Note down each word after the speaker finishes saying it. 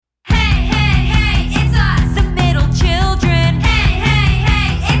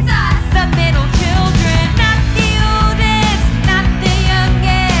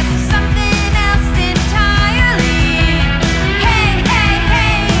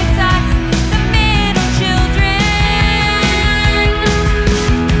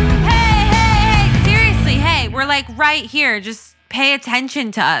right here. Just pay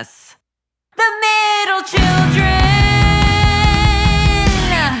attention to us. The middle children.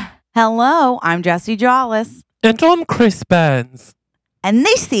 Hello, I'm Jessie Jollis. And I'm Chris Benz. And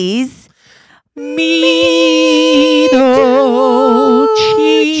this is Middle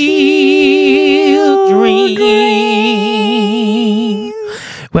Children.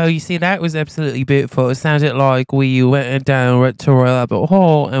 Well, you see, that was absolutely beautiful. It sounded like we went down to a rabbit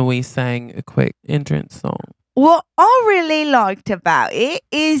hole and we sang a quick entrance song. what I really liked about it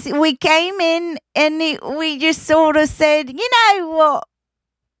is we came in and we just sort of said, you know what?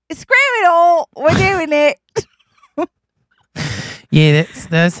 Screw it all. We're doing it. Yeah,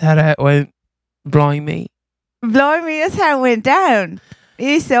 that's how that went. Blimey. Blimey, that's how it went down.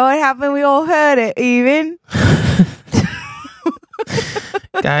 You saw it happen. We all heard it even.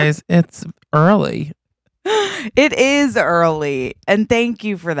 Guys, it's early. It is early. And thank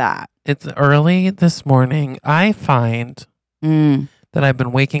you for that. It's early this morning. I find that I've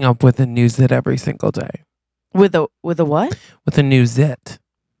been waking up with a new zit every single day. With a what? With a new zit.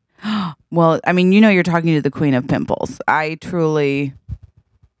 Well, I mean, you know you're talking to the queen of pimples. I truly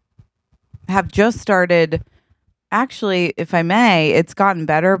have just started. Actually, if I may, it's gotten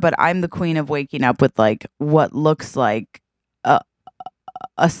better, but I'm the queen of waking up with like what looks like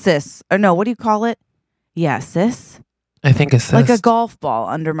a cyst. Or no, what do you call it? Yeah, cyst. I think it's like a golf ball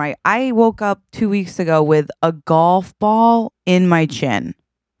under my. I woke up 2 weeks ago with a golf ball in my chin.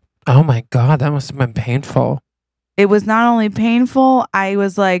 Oh my God, that must have been painful. It was not only painful, I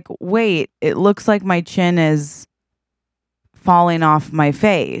was like, wait, it looks like my chin is falling off my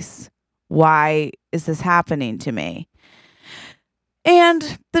face. Why is this happening to me?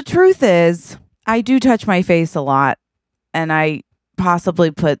 And the truth is, I do touch my face a lot and I possibly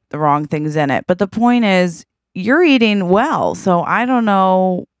put the wrong things in it. But the point is, you're eating well. So I don't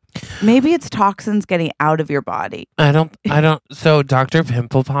know. Maybe it's toxins getting out of your body. I don't. So Dr.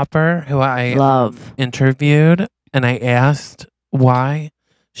 Pimple Popper, who I love, interviewed, and I asked why,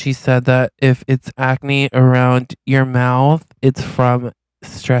 she said that if it's acne around your mouth, it's from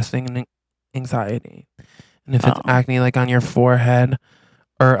stressing and anxiety. And if it's acne like on your forehead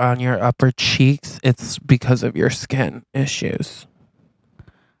or on your upper cheeks, it's because of your skin issues.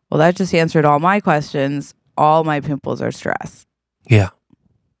 Well, that just answered all my questions. All my pimples are stress. Yeah.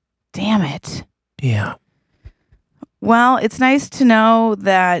 Damn it. Yeah. Well, it's nice to know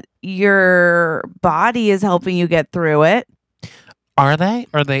that your body is helping you get through it. Are they?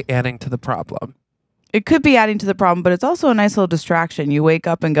 Or are they adding to the problem? It could be adding to the problem, but it's also a nice little distraction. You wake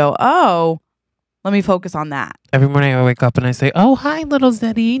up and go, oh, let me focus on that. Every morning I wake up and I say, oh, hi, little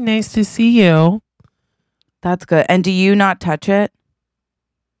Zeddy. Nice to see you. That's good. And do you not touch it?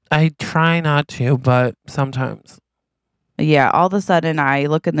 I try not to, but sometimes. Yeah, all of a sudden I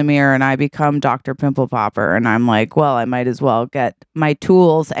look in the mirror and I become Dr. Pimple Popper and I'm like, well, I might as well get my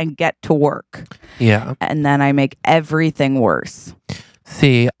tools and get to work. Yeah. And then I make everything worse.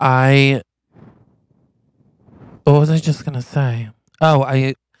 See, what was I just going to say? Oh,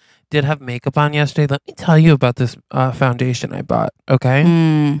 I did have makeup on yesterday. Let me tell you about this foundation I bought,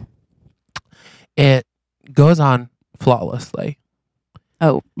 okay? It goes on flawlessly.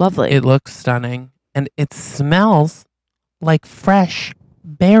 Oh, lovely. It looks stunning. And it smells like fresh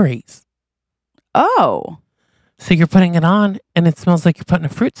berries. Oh. So you're putting it on and it smells like you're putting a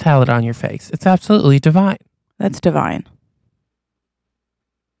fruit salad on your face. It's absolutely divine. That's divine.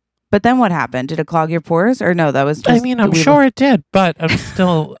 But then what happened? Did it clog your pores? Or no, that was just... I mean, I'm sure it did, but I'm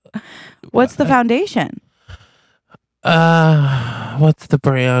still... What's the foundation? What's the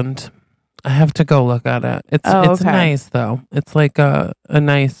brand? I have to go look at it. It's okay. Nice, though. It's like a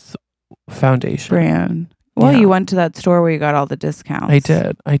nice foundation. Brand. Well, you went to that store where you got all the discounts.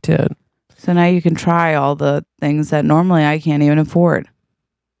 I did. So now you can try all the things that normally I can't even afford.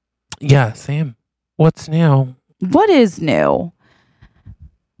 Yeah, same. What's new? What is new?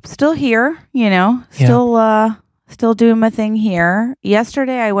 Still here, still doing my thing here.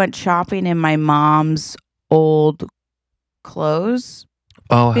 Yesterday I went shopping in my mom's old clothes.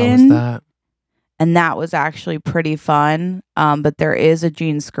 Oh, how was that? And that was actually pretty fun. But there is a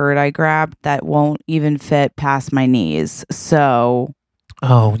jean skirt I grabbed that won't even fit past my knees. So.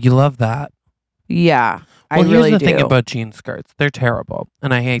 Oh, you love that. Yeah, well, I really do. Here's the thing about jean skirts. They're terrible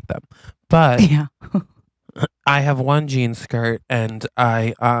and I hate them. But yeah. I have one jean skirt and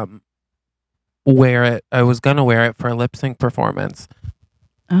I wear it. I was going to wear it for a lip sync performance.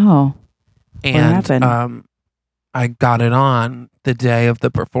 Oh. And what happened? I got it on the day of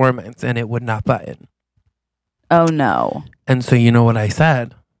the performance and it would not button. Oh, no. And so you know what I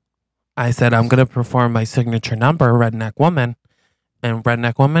said? I said, I'm going to perform my signature number, Redneck Woman. And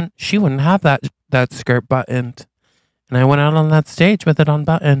Redneck Woman, she wouldn't have that skirt buttoned. And I went out on that stage with it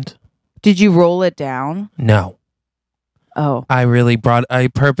unbuttoned. Did you roll it down? No. Oh. I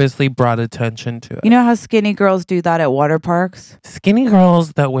purposely brought attention to it. You know how skinny girls do that at water parks? Skinny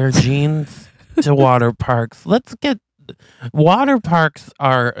girls that wear jeans to water parks. Water parks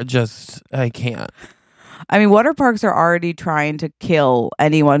are just, I can't. I mean, water parks are already trying to kill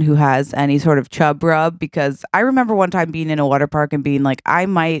anyone who has any sort of chub rub, because I remember one time being in a water park and being like, I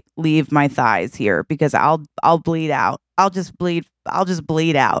might leave my thighs here because I'll bleed out. I'll just bleed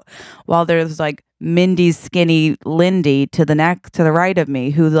out. While there's like Mindy's skinny Lindy to the right of me,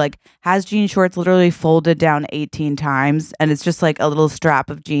 who like has jean shorts literally folded down 18 times, and it's just like a little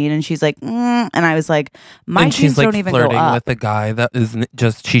strap of jean, and she's like, and I was like, my and jeans she's like don't even go flirting up. with the guy that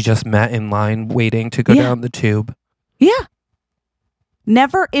she just met in line waiting to go down the tube. Yeah.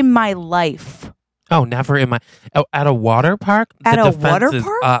 Never in my life. Oh, never in my at a water park. At the a defense water is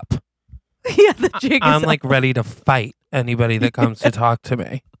park? up. Yeah, the jig is I'm like up. ready to fight anybody that comes to talk to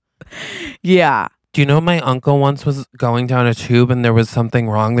me. Yeah. Do you know my uncle once was going down a tube and there was something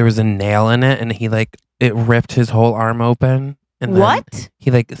wrong? There was a nail in it and it ripped his whole arm open. And then What?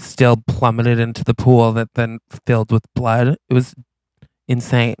 he still plummeted into the pool that then filled with blood. It was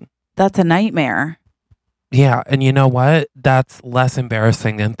insane. That's a nightmare. Yeah. And you know what? That's less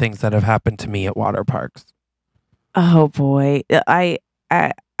embarrassing than things that have happened to me at water parks. Oh boy. I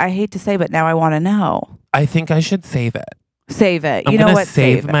hate to say, but now I want to know. I think I should save it. Save it. I'm You know gonna what?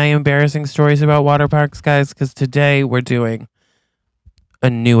 Save it. my embarrassing stories about water parks, guys, because today we're doing a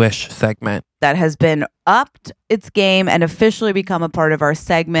newish segment. That has been upped its game and officially become a part of our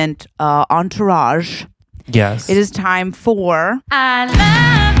segment, Entourage. Yes. It is time for... I love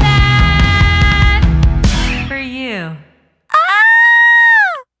that for you.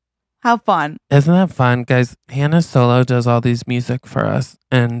 How fun. Isn't that fun, guys? Hannah Solo does all these music for us,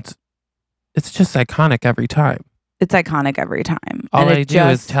 and it's just iconic every time. It's iconic every time. All And I do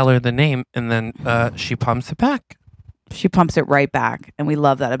is tell her the name, and then she pumps it back. She pumps it right back, and we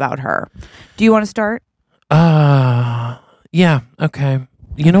love that about her. Do you want to start? Yeah, okay.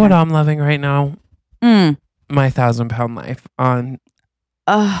 You know what I'm loving right now? Mm. My 1,000-Pound Life on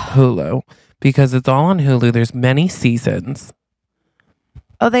Oh, Hulu, because it's all on Hulu. There's many seasons.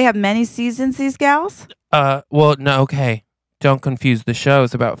 they have many seasons, these gals? Well, no, okay. Don't confuse the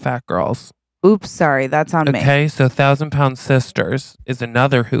shows about fat girls. Oops, sorry. That's on me. Okay, so 1,000-Pound Sisters is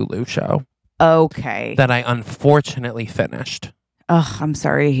another Hulu show Okay. that I unfortunately finished. Oh, I'm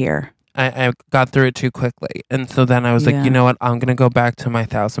sorry to hear. I got through it too quickly. And so then I was Yeah. like, you know what? I'm going to go back to my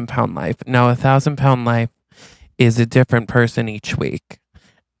 1,000-Pound Life. Now, a 1,000-Pound Life is a different person each week.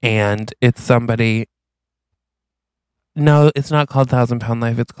 And it's somebody... No, it's not called 1,000-Pound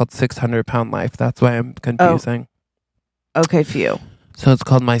Life. It's called 600-Pound Life. That's why I'm confusing. Okay, phew. So it's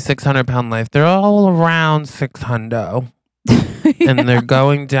called My 600-Pound Life. They're all around 600. And they're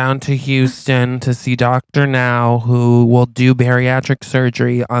going down to Houston to see Dr. Now, who will do bariatric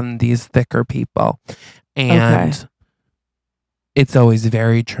surgery on these thicker people. And it's always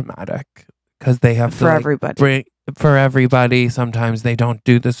very traumatic because they have For to everybody. for everybody. Sometimes they don't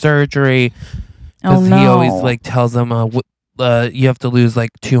do the surgery Oh, because no. he always tells them, you have to lose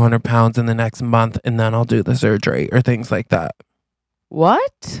 200 pounds in the next month and then I'll do the surgery or things like that.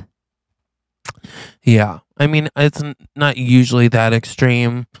 What? Yeah. I mean, it's not usually that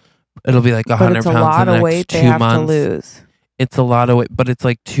extreme. It'll be 100 But it's a pounds lot in the of next weight 2 they have months. to lose. It's a lot of weight, but it's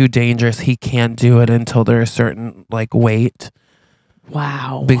too dangerous. He can't do it until they're a certain weight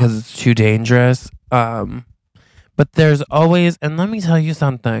Wow. because it's too dangerous. But there's always, and let me tell you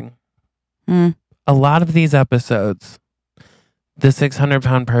something. Mm. A lot of these episodes, the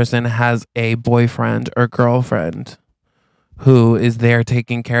 600-pound person has a boyfriend or girlfriend who is there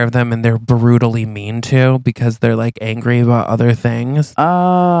taking care of them, and they're brutally mean to because they're angry about other things.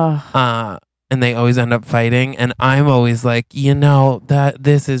 And they always end up fighting. And I'm always that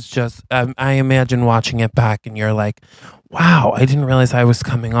this is just, I imagine watching it back and you're like, wow, I didn't realize I was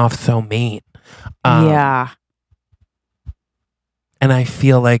coming off so mean. Yeah. And I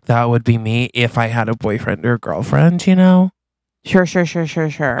feel like that would be me if I had a boyfriend or girlfriend, Sure.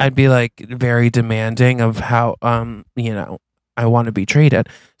 I'd be very demanding of how, I want to be treated.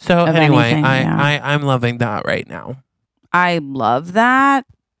 So Of anyway, anything, yeah. I'm loving that right now. I love that.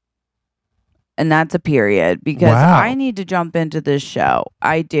 And that's a period because Wow. I need to jump into this show.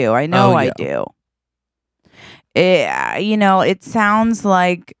 I do. I know Oh, I yeah. do. It sounds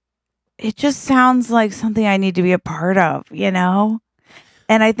like, it just sounds like something I need to be a part of,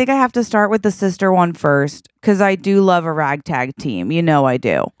 And I think I have to start with the sister one first because I do love a ragtag team. I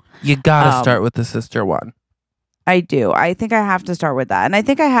do. You gotta start with the sister one. I do. I think I have to start with that. And I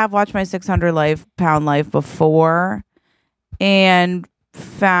think I have watched my 600-pound life before. and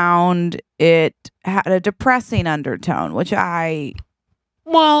found it had a depressing undertone, which I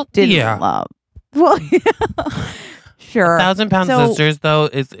Well, didn't yeah. love. Well, sure. 1,000-Pound So- Sisters, though,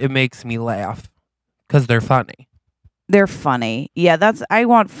 it makes me laugh because they're funny. They're funny. Yeah, I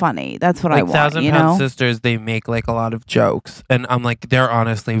want funny. That's what I Like want, 1,000-Pound Sisters, they make like a lot of jokes, and I'm like, they're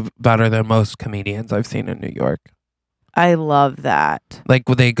honestly better than most comedians I've seen in New York. I love that. Like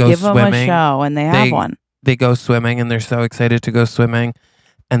when they go Give them swimming, a show, and they have one. they go swimming, and they're so excited to go swimming,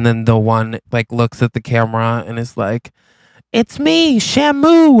 and then the one like looks at the camera and is like, "It's me,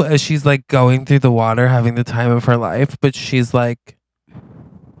 Shamu," as she's like going through the water, having the time of her life, but she's like,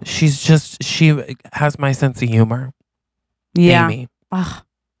 she has my sense of humor. Yeah. Amy. Ugh.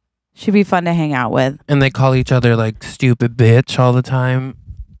 She'd be fun to hang out with. And they call each other like stupid bitch all the time.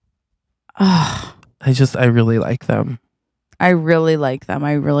 Ugh. I really like them. I really like them.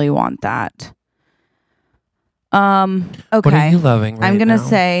 I really want that. Okay. What are you loving right now? I'm gonna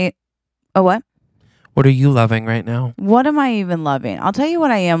say, what? What are you loving right now? What am I even loving? I'll tell you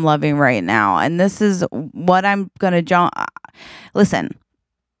what I am loving right now, and this is what I'm gonna listen.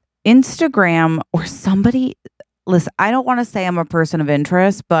 Instagram or somebody. Listen, I don't want to say I'm a person of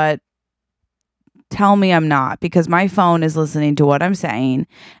interest, but tell me I'm not, because my phone is listening to what I'm saying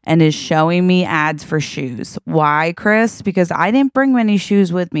and is showing me ads for shoes. Why, Chris? Because I didn't bring many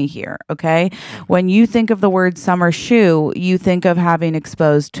shoes with me here, okay? When you think of the word summer shoe, you think of having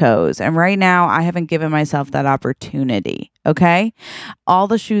exposed toes. And right now, I haven't given myself that opportunity, okay? All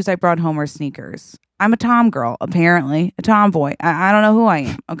the shoes I brought home are sneakers. I'm a tom girl, apparently, a tomboy. I don't know who I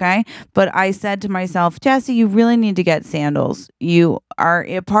am, okay? But I said to myself, Jesse, you really need to get sandals. You are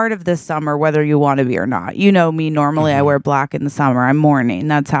a part of this summer, whether you want to be or not. You know me, normally I wear black in the summer. I'm mourning.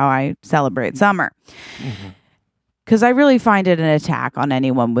 That's how I celebrate summer. Because I really find it an attack on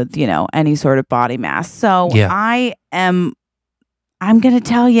anyone with, any sort of body mass. So yeah. I'm going to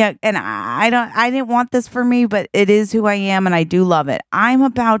tell you, and I didn't want this for me, but it is who I am, and I do love it. I'm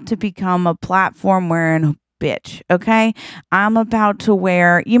about to become a platform wearing bitch, okay? I'm about to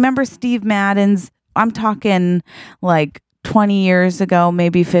wear, you remember Steve Madden's, I'm talking like 20 years ago,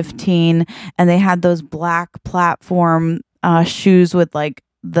 maybe 15, and they had those black platform shoes with like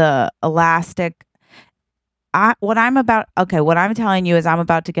the elastic. What I'm telling you is I'm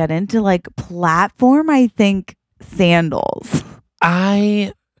about to get into like platform, I think, sandals.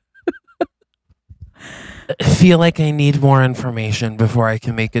 I feel like I need more information before I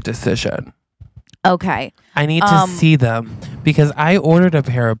can make a decision. Okay. I need to see them because I ordered a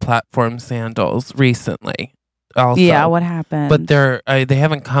pair of platform sandals recently. Also. Yeah, what happened? But they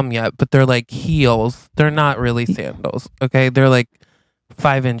haven't come yet, but they're like heels. They're not really sandals. Okay. They're like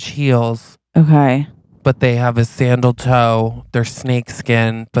 5-inch heels. Okay. But they have a sandal toe. They're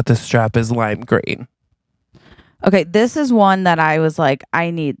snakeskin, but the strap is lime green. Okay, this is one that I was like, I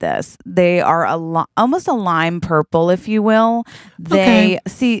need this. They are almost a lime purple, if you will.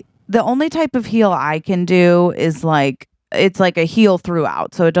 See, the only type of heel I can do is like, it's like a heel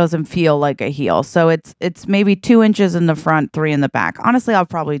throughout, so it doesn't feel like a heel. So it's maybe 2 inches in the front, 3 in the back. Honestly, I'll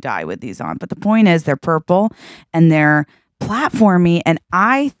probably die with these on. But the point is, they're purple and they're platformy, and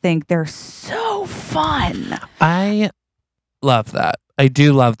I think they're so fun. I love that. I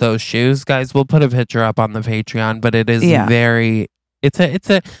do love those shoes, guys. We'll put a picture up on the Patreon, but it is very. It's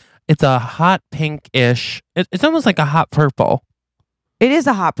a hot pinkish. It's almost like a hot purple. It is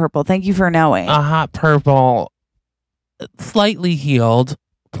a hot purple. Thank you for knowing. A hot purple, slightly heeled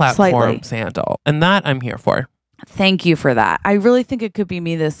platform sandal, and that I'm here for. Thank you for that. I really think it could be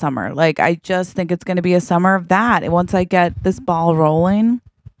me this summer. Like, I just think it's going to be a summer of that. And once I get this ball rolling,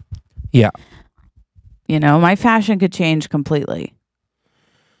 yeah, my fashion could change completely.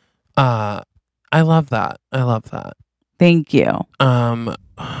 I love that. Thank you.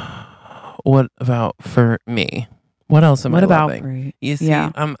 What about for me? What else am I loving? For you? You see,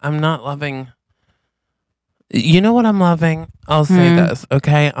 I'm not loving. You know what I'm loving? I'll say this,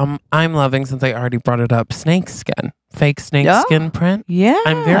 okay? I'm loving, since I already brought it up, snakeskin, fake snakeskin print. Yeah,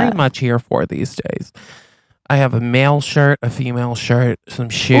 I'm very much here for these days. I have a male shirt, a female shirt, some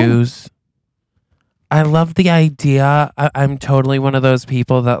shoes. Ooh. I love the idea. I'm totally one of those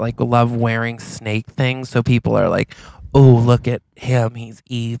people that like love wearing snake things. So people are like, "Oh, look at him, he's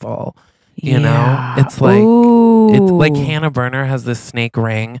evil." You know, it's like Hannah Berner has this snake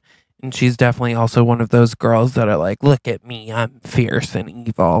ring, and she's definitely also one of those girls that are like, "Look at me, I'm fierce and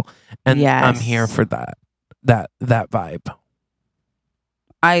evil," and I'm here for that vibe.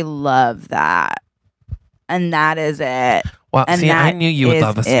 I love that, and that is it. Well, see, I knew you would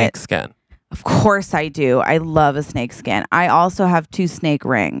love a snakeskin. Of course I do. I love a snake skin. I also have 2 snake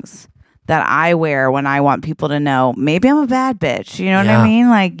rings. that I wear when I want people to know maybe I'm a bad bitch. You know what Yeah. I mean?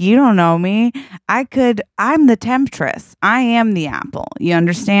 Like, you don't know me. I'm the temptress. I am the apple. You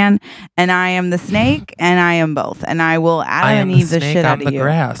understand? And I am the snake and I am both. And I will I Adam am and the Eve the snake shit on out the of you.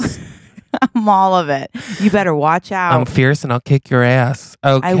 grass. I'm all of it. You better watch out. I'm fierce and I'll kick your ass.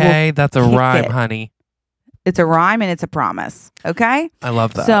 will Okay, that's a kick rhyme, it. honey. It's a rhyme and it's a promise. Okay? I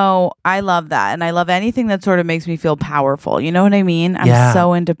love that. So I love that. And I love anything that sort of makes me feel powerful. You know what I mean? I'm Yeah.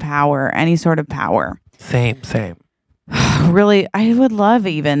 so into power, any sort of power. Same. Really, I would love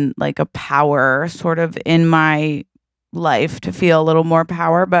even like a power sort of in my life to feel a little more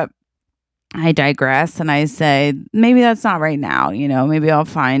power. But I digress and I say, maybe that's not right now. You know, maybe I'll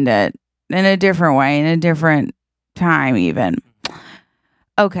find it in a different way, in a different time, even.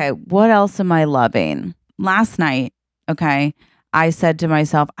 Okay, what else am I loving? Last night, okay, I said to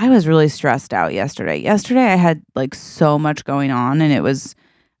myself, I was really stressed out yesterday. Yesterday, I had like so much going on, and it was,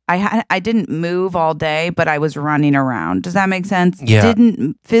 I didn't move all day, but I was running around. Does that make sense? Yeah.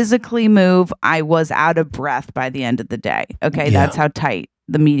 Didn't physically move. I was out of breath by the end of the day. Okay, Yeah. that's how tight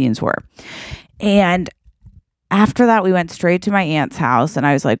the meetings were. And after that, we went straight to my aunt's house, and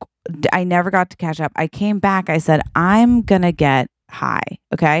I was like, I never got to catch up. I came back. I said, I'm gonna get high.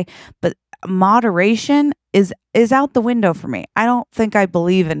 Okay, but moderation is out the window for me. I don't think I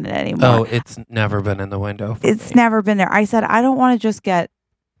believe in it anymore. Oh, it's never been in the window. It's me. never been there. I said, I don't want to just get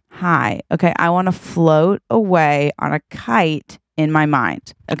high. Okay, I want to float away on a kite in my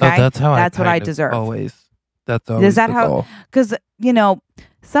mind. Okay, Oh, that's how. That's what I kind of deserve. Always. That's always that the how- goal. Because, you know,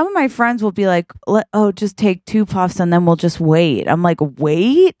 some of my friends will be like, just take 2 puffs and then we'll just wait. I'm like,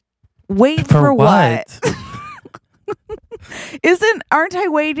 wait for what? Aren't I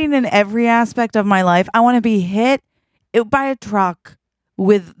waiting in every aspect of my life? I want to be hit by a truck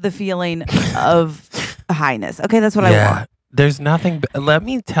with the feeling of highness. Okay, that's what I want. There's nothing. Let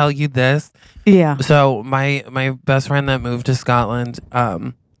me tell you this. Yeah. So my best friend that moved to Scotland,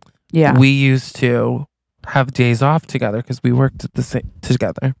 Yeah. we used to have days off together because we worked at the same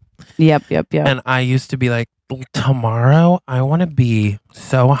together. Yep. And I used to be like, tomorrow I want to be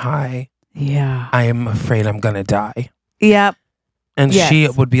so high, Yeah. I am afraid I'm gonna die. Yep. And Yes. she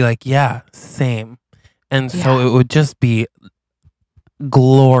would be like, yeah, same. And so Yeah. it would just be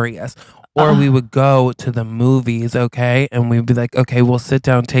glorious. Or we would go to the movies, okay? And we'd be like, okay, we'll sit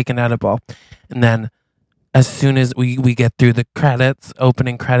down, take an edible. And then as soon as we get through the credits,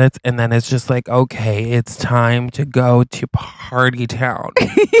 opening credits, and then it's just like, okay, it's time to go to Party Town.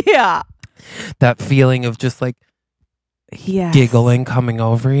 Yeah. That feeling of just like Yes. giggling coming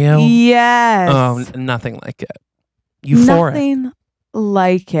over you. Yes. Nothing like it. Euphoric. Nothing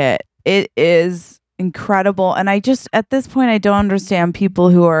like it. It is incredible. And I just, at this point, I don't understand people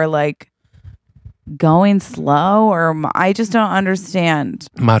who are like going slow I just don't understand.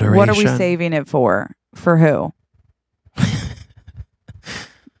 Moderation. What are we saving it for? For who?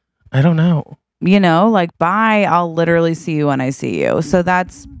 I don't know. You know, like, bye. I'll literally see you when I see you. So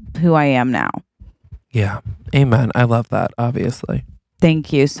that's who I am now. Yeah. Amen. I love that, obviously.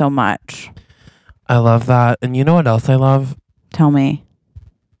 Thank you so much. I love that. And you know what else I love? Tell me.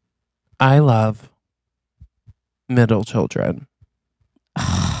 I love middle children.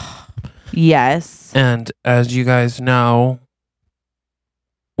 Yes. And as you guys know,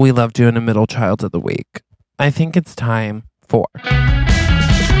 we love doing a middle child of the week. I think it's time for The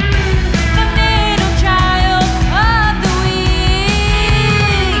middle child of the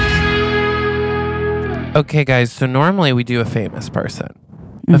week. Okay, guys, so normally we do a famous person,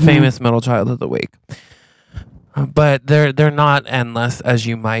 a Mhm. famous middle child of the week. But they're not endless as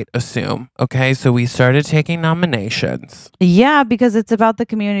you might assume. Okay, so we started taking nominations. Yeah, because it's about the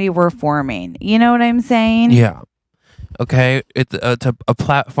community we're forming. You know what I'm saying? Yeah. Okay, it's a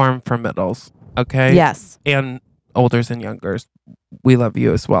platform for middles. Okay. Yes. And olders and youngers. We love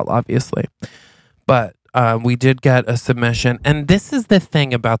you as well, obviously. But we did get a submission, and this is the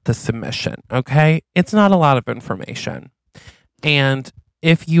thing about the submission. Okay, it's not a lot of information, and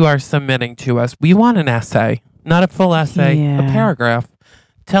if you are submitting to us, we want an essay. Not a full essay, a Yeah. paragraph.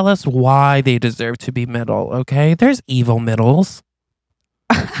 Tell us why they deserve to be middle, okay? There's evil middles.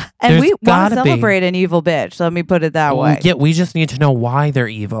 And There's we want gotta to be. celebrate an evil bitch. Let me put it that way. Yeah, we just need to know why they're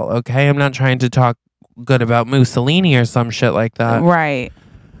evil, okay? I'm not trying to talk good about Mussolini or some shit like that. Right.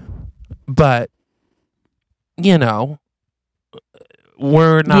 But, you know,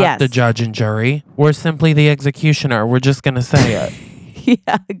 we're not Yes. the judge and jury. We're simply the executioner. We're just going to say it.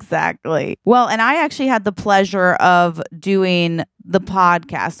 Yeah, exactly. Well, and I actually had the pleasure of doing the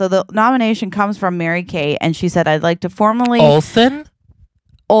podcast. So the nomination comes from Mary Kate, and she said, I'd like to formally. Olsen?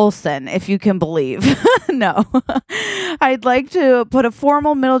 Olsen, if you can believe. No. I'd like to put a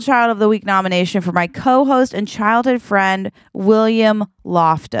formal Middle Child of the Week nomination for my co-host and childhood friend, William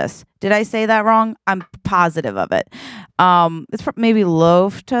Loftus. Did I say that wrong? I'm positive of it. It's maybe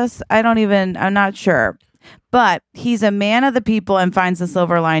Loftus. I'm not sure. But he's a man of the people and finds the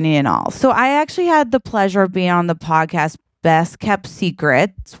silver lining in all. So I actually had the pleasure of being on the podcast Best Kept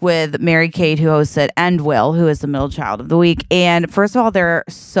Secrets with Mary Kate, who hosts it, and Will, who is the Middle Child of the Week. And first of all, they're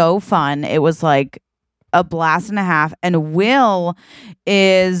so fun. It was like a blast and a half. And Will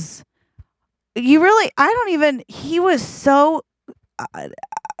is, he was so,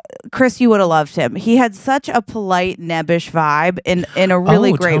 Chris, you would have loved him. He had such a polite, nebbish vibe in a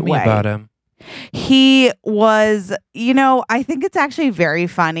really great tell me way. About him. He was, I think it's actually very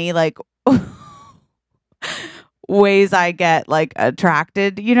funny, like ways I get like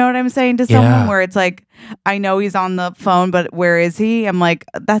attracted, you know what I'm saying, to someone where it's like, I know he's on the phone, but where is he? I'm like,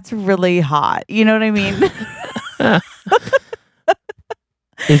 that's really hot. You know what I mean?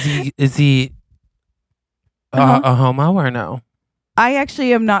 Is he a homo or no? I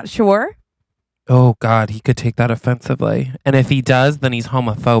actually am not sure. Oh God, he could take that offensively. And if he does, then he's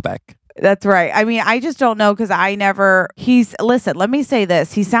homophobic. That's right. I mean, I just don't know because listen, let me say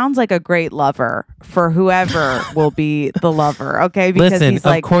this. He sounds like a great lover for whoever will be the lover. Okay. Because listen, he's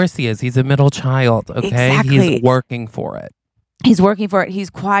like, of course he is. He's a middle child. Okay. Exactly. He's working for it. He's working for it. He's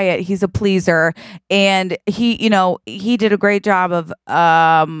quiet. He's a pleaser. And he did a great job of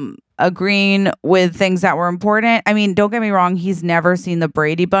agreeing with things that were important. I mean, don't get me wrong. He's never seen the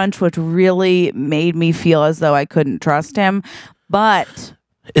Brady Bunch, which really made me feel as though I couldn't trust him. But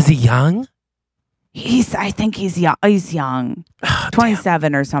is he young? I think he's young. He's young.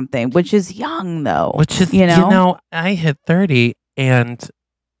 27 or something, which is young though. Which is, I hit 30 and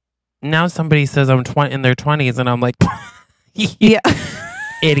now somebody says I'm in their 20s and I'm like, yeah,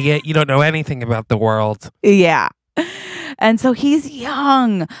 idiot. You don't know anything about the world. Yeah. And so he's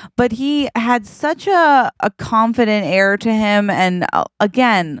young, but he had such a confident air to him. And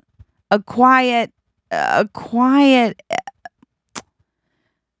again, a quiet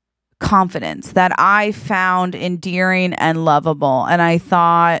confidence that I found endearing and lovable. And I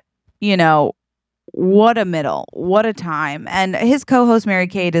thought, what a time. And his co-host, Mary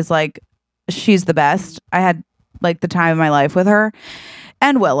Kate, is like, she's the best. I had like the time of my life with her.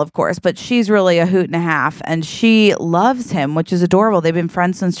 And Will, of course, but she's really a hoot and a half. And she loves him, which is adorable. They've been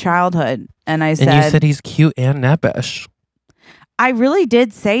friends since childhood. And you said he's cute and nebbish. I really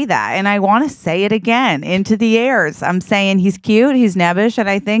did say that. And I want to say it again into the airs. I'm saying he's cute, he's nebbish. And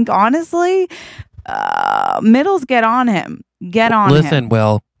I think, honestly, middles get on him. Listen,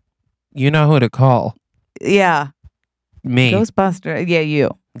 Will, you know who to call. Yeah. Me. Ghostbuster. Yeah,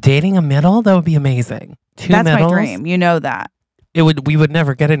 you. Dating a middle? That would be amazing. That's middles? My dream. You know that. We would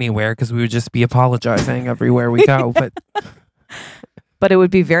never get anywhere because we would just be apologizing everywhere we go. But it would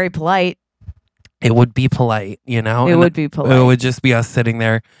be very polite. It would be polite, It would be polite. It would just be us sitting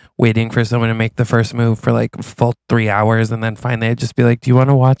there waiting for someone to make the first move for like a full 3 hours. And then finally I'd just be like, do you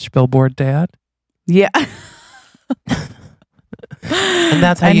want to watch Billboard, Dad? Yeah. And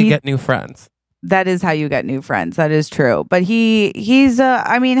that's how you get new friends. That is how you get new friends. That is true. But he's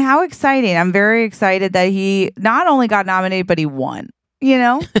how exciting. I'm very excited that he not only got nominated, but he won. He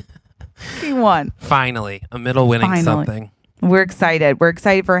won. Finally, a middle winning something. We're excited. We're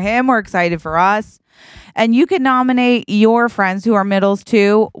excited for him. We're excited for us. And you can nominate your friends who are middles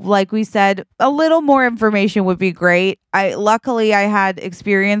too. Like we said, a little more information would be great. Luckily I had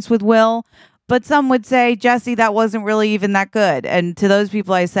experience with Will. But some would say, Jesse, that wasn't really even that good. And to those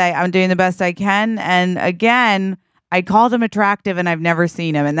people, I say, I'm doing the best I can. And again, I called him attractive and I've never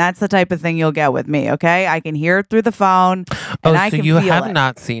seen him. And that's the type of thing you'll get with me, okay? I can hear it through the phone. And I can feel it. So you have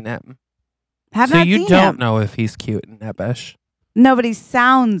not seen him? So you don't know if he's cute and nebbish? No, but he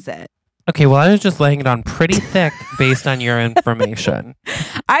sounds it. Okay, well, I was just laying it on pretty thick based on your information.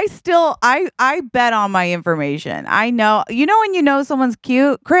 I bet on my information. I know. When you know someone's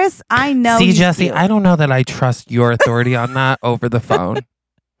cute, Chris, I know. See, Jesse, cute. I don't know that I trust your authority on that over the phone.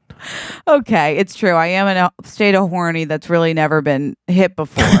 Okay, it's true. I am in a state of horny that's really never been hit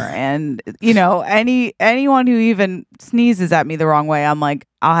before. And, anyone who even sneezes at me the wrong way, I'm like,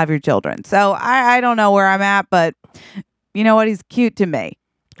 I'll have your children. So I don't know where I'm at, but you know what? He's cute to me.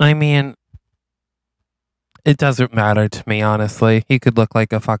 I mean, it doesn't matter to me, honestly. He could look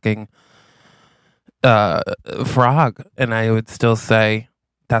like a fucking frog, and I would still say,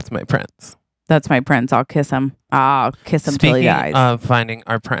 that's my prince. That's my prince. I'll kiss him. I'll kiss him till he dies. Speaking of finding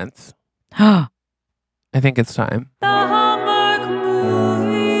our prince, I think it's time. The Hallmark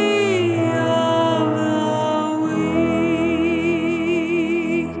movie of the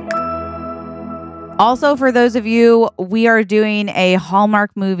week. Also, for those of you, we are doing a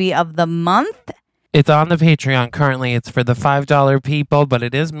Hallmark movie of the month. It's on the Patreon currently. It's for the $5 people, but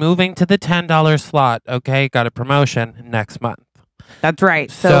it is moving to the $10 slot. Okay, got a promotion next month. That's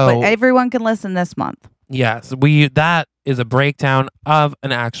right. So but everyone can listen this month. Yes, that is a breakdown of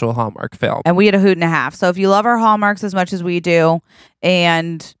an actual Hallmark film. And we had a hoot and a half. So if you love our Hallmarks as much as we do,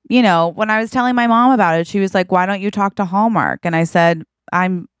 and, you know, when I was telling my mom about it, she was like, why don't you talk to Hallmark? And I said,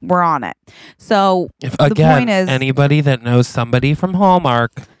 we're on it. So the point is, anybody that knows somebody from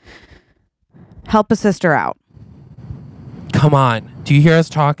Hallmark, help a sister out. Come on. Do you hear us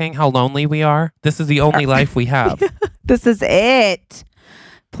talking how lonely we are? This is the only life we have. This is it.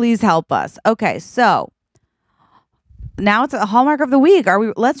 Please help us. Okay, so now it's a Hallmark of the week.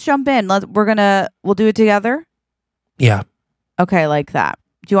 Let's jump in. We'll do it together. Yeah. Okay, like that.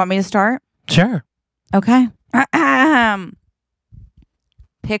 Do you want me to start? Sure. Okay.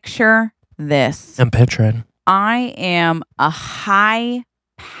 Picture this. I'm picturing. I am a high-powered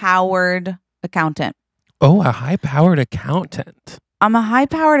accountant. Oh, a high-powered accountant. I'm a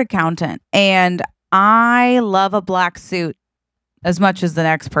high-powered accountant, and I love a black suit as much as the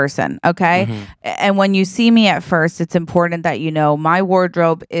next person, okay? Mm-hmm. And when you see me at first, it's important that you know my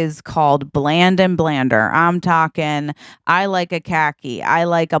wardrobe is called Bland and Blander. I'm talking, I like a khaki, I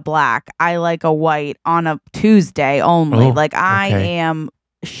like a black, I like a white on a Tuesday only. I am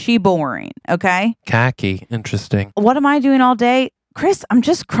boring, okay? Khaki, interesting. What am I doing all day? Chris, I'm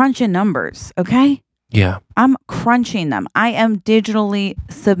just crunching numbers, okay? Yeah. I'm crunching them. I am digitally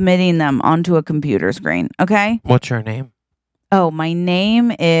submitting them onto a computer screen, okay? What's your name? Oh, my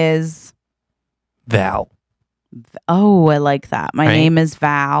name is Val. Oh, I like that. My name is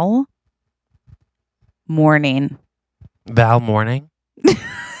Val Morning. Val Morning?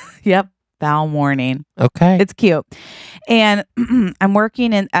 Yep. Val Morning. Okay. It's cute. And I'm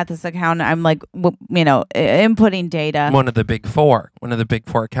working at this account. I'm like, inputting data. One of the big four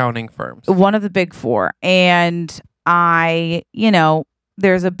accounting firms. One of the big four. And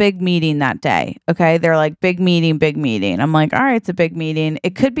there's a big meeting that day. Okay. They're like, big meeting. I'm like, all right, it's a big meeting.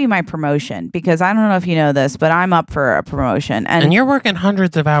 It could be my promotion because I don't know if you know this, but I'm up for a promotion. And you're working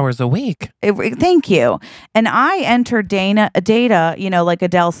hundreds of hours a week. Thank you. And I enter data, like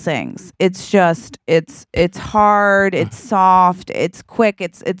Adele sings. It's just, it's hard. It's soft. It's quick.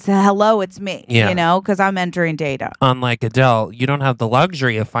 It's hello, it's me, because I'm entering data. Unlike Adele, you don't have the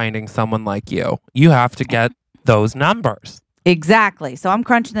luxury of finding someone like you. You have to get those numbers. Exactly. So I'm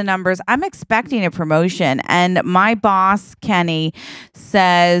crunching the numbers. I'm expecting a promotion. And my boss, Kenny,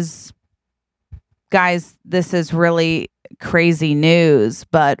 says, guys, this is really crazy news,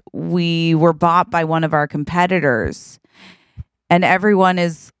 but we were bought by one of our competitors and everyone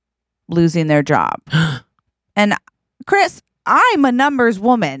is losing their job. And Chris, I'm a numbers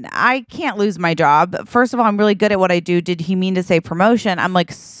woman. I can't lose my job. First of all, I'm really good at what I do. Did he mean to say promotion? I'm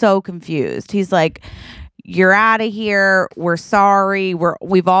like so confused. He's like, you're out of here. We're sorry.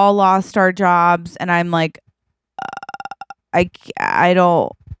 We've all lost our jobs. And I'm like, I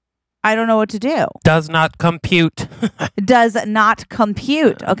don't know what to do. Does not compute. Does not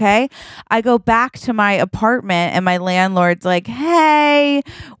compute. Okay. I go back to my apartment and my landlord's like, hey,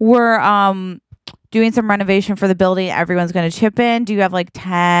 we're doing some renovation for the building. Everyone's going to chip in. Do you have like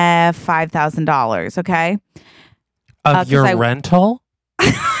 $5,000? Okay. Of your rental?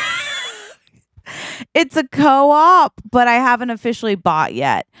 It's a co-op, but I haven't officially bought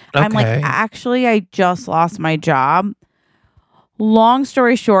yet. Okay. I'm like, actually, I just lost my job. Long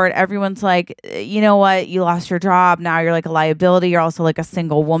story short, everyone's like, you know what? You lost your job. Now you're like a liability. You're also like a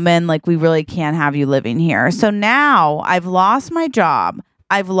single woman. Like, we really can't have you living here. So now I've lost my job.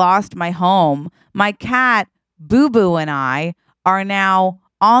 I've lost my home. My cat, Boo Boo, and I are now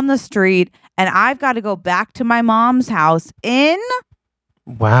on the street, and I've got to go back to my mom's house in...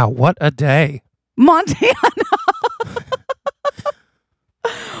 Wow, what a day. Montana.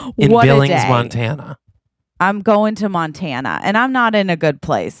 In Billings, Montana. I'm going to Montana and I'm not in a good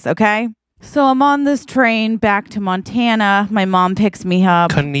place. Okay. So I'm on this train back to Montana. My mom picks me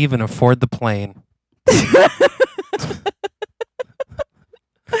up. Couldn't even afford the plane.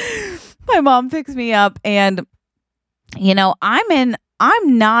 My mom picks me up and,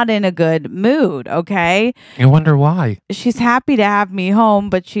 I'm not in a good mood, okay? You wonder why. She's happy to have me home,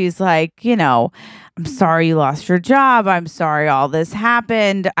 but she's like, I'm sorry you lost your job. I'm sorry all this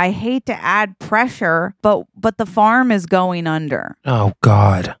happened. I hate to add pressure, but the farm is going under. Oh,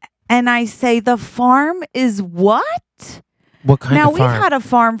 God. And I say, the farm is what? What kind of farm? Now, we've had a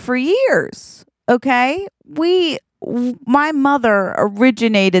farm for years, okay? my mother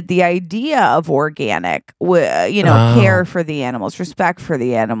originated the idea of organic, care for the animals, respect for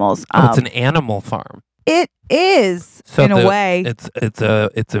the animals. It's an animal farm. It is, So in a way. it's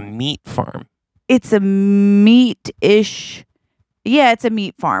a meat farm. It's a meat-ish. Yeah, it's a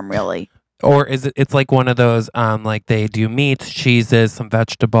meat farm, really. Or is it? It's like one of those, like they do meats, cheeses, some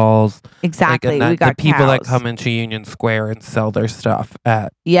vegetables. Exactly. Like, we got the people that cows. come into Union Square and sell their stuff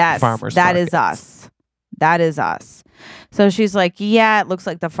at Yes, farmers that is markets. us. That is us. So she's like, yeah, it looks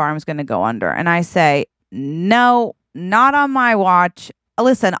like the farm's going to go under. And I say, no, not on my watch.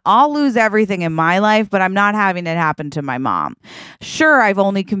 Listen, I'll lose everything in my life, but I'm not having it happen to my mom. Sure, I've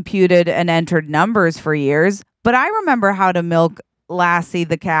only computed and entered numbers for years, but I remember how to milk Lassie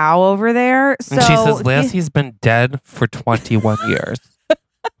the cow over there. So And she says Lassie's been dead for 21 years.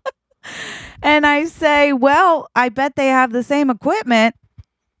 And I say, well, I bet they have the same equipment.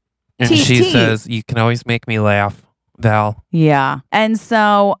 And Teeth, she teeth. says, you can always make me laugh, Val. Yeah. And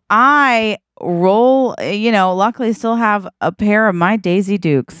so I roll, luckily still have a pair of my Daisy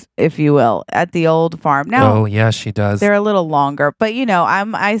Dukes, if you will, at the old farm. Now, Oh, yeah, she does. they're a little longer, but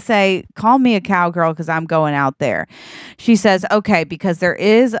I say, call me a cowgirl because I'm going out there. She says, okay, because there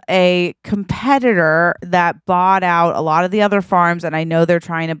is a competitor that bought out a lot of the other farms and I know they're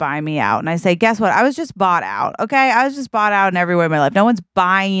trying to buy me out. And I say, guess what? I was just bought out. Okay. I was just bought out in every way of my life. No one's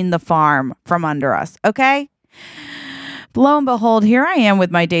buying the farm from under us. Okay. Lo and behold, here I am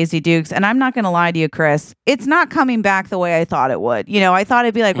with my Daisy Dukes, and I'm not going to lie to you, Chris. It's not coming back the way I thought it would. I thought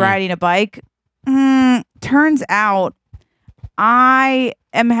it'd be like riding a bike. Turns out I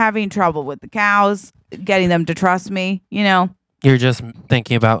am having trouble with the cows, getting them to trust me, You're just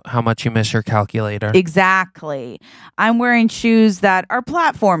thinking about how much you miss your calculator. Exactly. I'm wearing shoes that are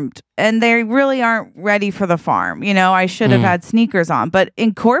platformed and they really aren't ready for the farm. I should have had sneakers on, but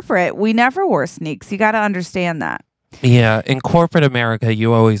in corporate, we never wore sneaks. You got to understand that. Yeah, in corporate America,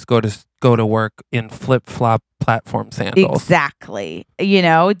 you always go to work in flip-flop platform sandals. Exactly.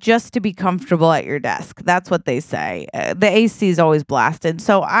 Just to be comfortable at your desk. That's what they say. The AC is always blasted.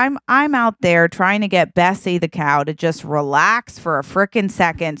 So I'm out there trying to get Bessie the cow to just relax for a frickin'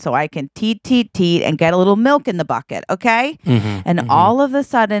 second so I can teat and get a little milk in the bucket, okay? And all of a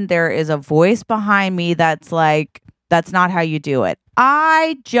sudden there is a voice behind me that's like, that's not how you do it.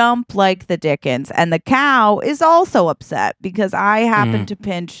 I jump like the dickens, and the cow is also upset because I happen to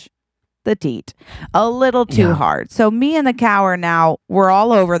pinch the teat a little too hard. So me and the cow we're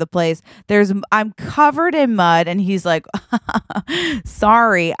all over the place. I'm covered in mud, and he's like,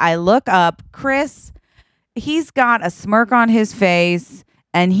 sorry. I look up. Chris, he's got a smirk on his face,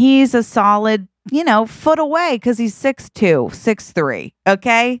 and he's a solid, foot away because he's 6'2", 6'3",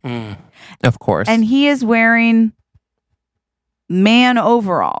 okay? Of course. And he is wearing man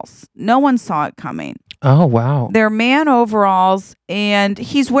overalls. No one saw it coming. Oh, wow. They're man overalls, and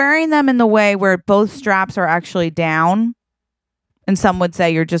he's wearing them in the way where both straps are actually down. And some would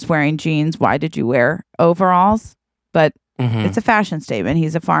say you're just wearing jeans. Why did you wear overalls? But it's a fashion statement.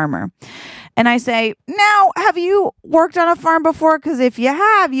 He's a farmer. And I say, now, have you worked on a farm before? Because if you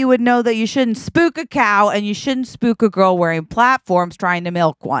have, you would know that you shouldn't spook a cow and you shouldn't spook a girl wearing platforms trying to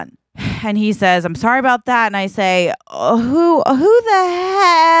milk one. And he says, I'm sorry about that. And I say, who the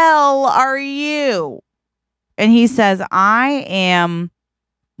hell are you? And he says, I am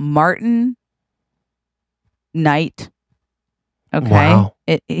Martin Knight. Okay. Wow.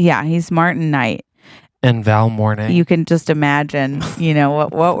 He's Martin Knight. And Val Morning. You can just imagine,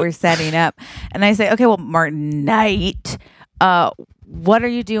 what we're setting up. And I say, okay, well, Martin Knight, what are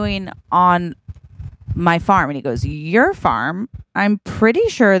you doing on my farm? And he goes, your farm? I'm pretty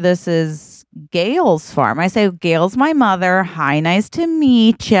sure this is Gail's farm. I say, Gail's my mother. Hi, nice to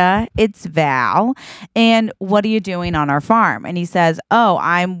meet ya. It's Val. And what are you doing on our farm? And he says, oh,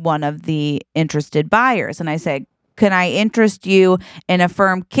 I'm one of the interested buyers. And I say, can I interest you in a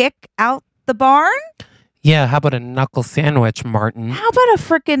firm kick out the barn? Yeah, how about a knuckle sandwich, Martin? How about a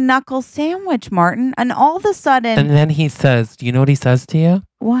freaking knuckle sandwich, Martin? And all of a sudden... And then he says, do you know what he says to you?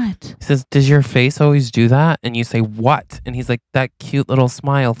 What? He says, does your face always do that? And you say, what? And he's like, that cute little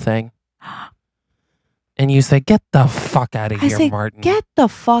smile thing. And you say, get the fuck out of here, Martin. Get the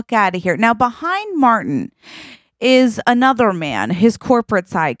fuck out of here. Now, behind Martin is another man, his corporate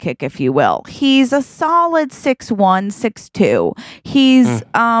sidekick, if you will. He's a solid 6'1", 6'2". He's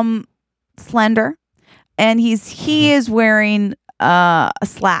slender. And he is wearing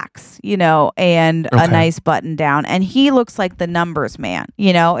slacks, and a nice button down. And he looks like the numbers man.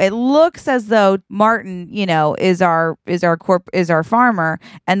 It looks as though Martin, is our farmer,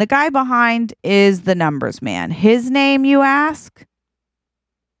 and the guy behind is the numbers man. His name, you ask?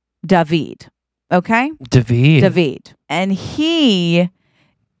 David. Okay? David. David. And he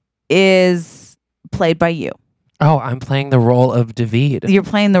is played by you. Oh, I'm playing the role of David. You're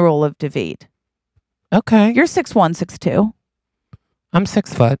playing the role of David. Okay. You're 6'1", 6'2". I'm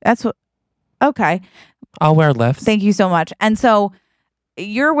 6 foot. That's what. Okay. I'll wear lifts. Thank you so much. And so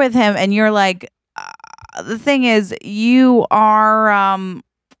you're with him and you're like, the thing is, you are,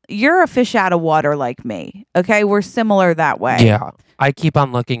 you're a fish out of water like me. Okay. We're similar that way. Yeah. I keep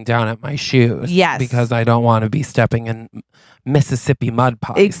on looking down at my shoes. Yes. Because I don't want to be stepping in Mississippi mud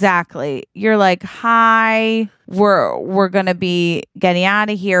pies. Exactly. You're like, hi, we're going to be getting out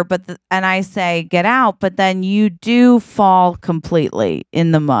of here. And I say, get out. But then you do fall completely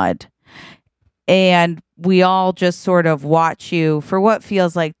in the mud. And we all just sort of watch you for what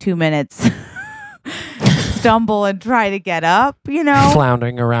feels like 2 minutes stumble and try to get up,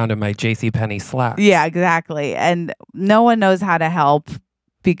 Floundering around in my JCPenney slacks. Yeah, exactly. And no one knows how to help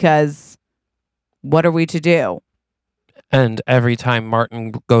because what are we to do? And every time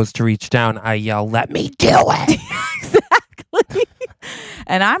Martin goes to reach down, I yell, let me do it. Exactly.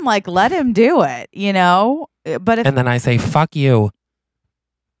 And I'm like, let him do it, But And then I say, fuck you.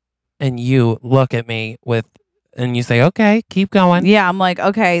 And you look at me and you say, okay, keep going. Yeah, I'm like,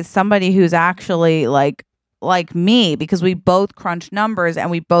 okay, somebody who's actually like me, because we both crunch numbers and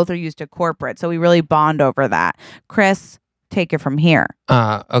we both are used to corporate. So we really bond over that. Chris, take it from here.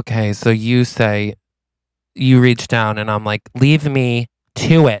 Okay, so you say, you reach down and I'm like, leave me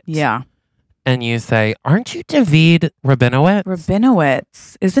to it. Yeah. And you say, aren't you David Rabinowitz?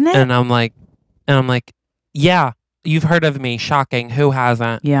 Rabinowitz, isn't it? And I'm like, yeah, you've heard of me. Shocking. Who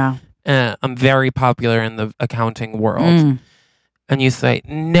hasn't? Yeah. I'm very popular in the accounting world. Mm. And you say,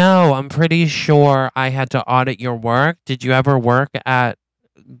 no, I'm pretty sure I had to audit your work. Did you ever work at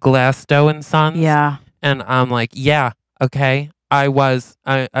Glasto and Sons? Yeah. And I'm like, yeah, okay. I was,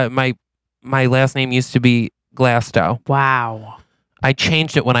 my last name used to be Glasto. Wow. I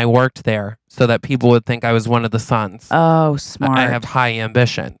changed it when I worked there so that people would think I was one of the sons. Oh, smart. I have high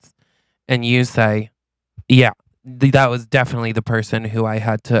ambitions. And you say, yeah, that was definitely the person who I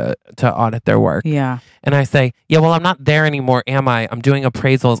had to audit their work. Yeah. And I say, yeah, well, I'm not there anymore, am I? I'm doing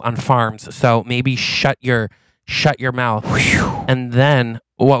appraisals on farms. So maybe shut your mouth. And then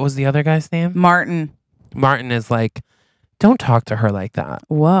what was the other guy's name? Martin. Martin is like, don't talk to her like that.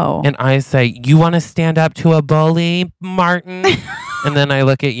 Whoa. And I say, you want to stand up to a bully, Martin? And then I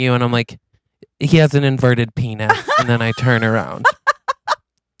look at you and I'm like, he has an inverted penis. And then I turn around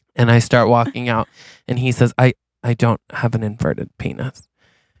and I start walking out. And he says, I don't have an inverted penis.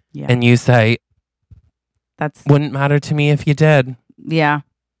 Yeah. And you say, That's wouldn't matter to me if you did. Yeah.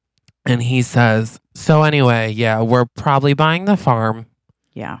 And he says, so anyway, yeah, we're probably buying the farm.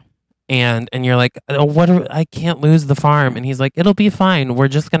 Yeah. And you're like, oh, I can't lose the farm. And he's like, it'll be fine. We're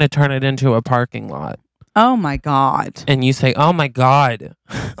just going to turn it into a parking lot. Oh my God. And you say, oh my God.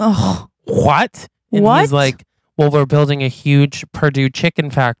 Oh. What? And What? he's like, well, we're building a huge Purdue chicken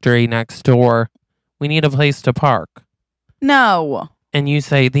factory next door. We need a place to park. No. And you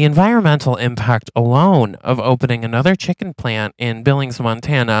say, the environmental impact alone of opening another chicken plant in Billings,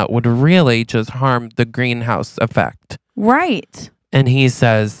 Montana would really just harm the greenhouse effect. Right. And he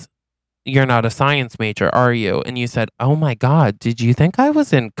says, you're not a science major, are you? And you said, oh my God, did you think I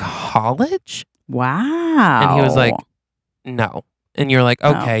was in college? Wow. And he was like, no. And you're like,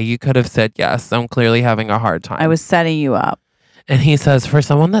 No. okay, you could have said yes. I'm clearly having a hard time. I was setting you up. And he says, for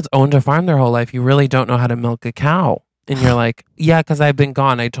someone that's owned a farm their whole life, you really don't know how to milk a cow. And you're like, yeah, because I've been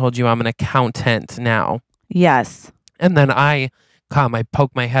gone. I told you I'm an accountant now. Yes. And then I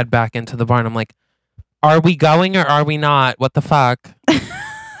poke my head back into the barn. I'm like, are we going or are we not? What the fuck?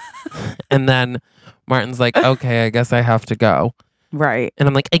 And then Martin's like, okay, I guess I have to go. Right. And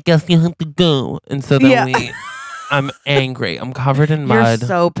I'm like, I guess you have to go. And so then Yeah. I'm angry. I'm covered in mud. You're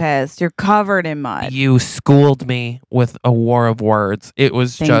so pissed. You're covered in mud. You schooled me with a war of words. It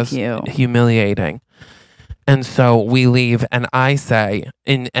was Thank just you. humiliating. And so we leave and I say,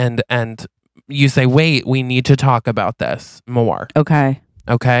 and you say, wait, we need to talk about this more. Okay.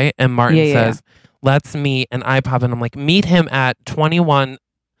 Okay. And Martin Yeah. says, let's meet. And I pop in. I'm like, meet him at 21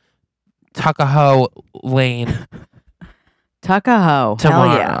 Tuckahoe Lane Tuckahoe. tomorrow.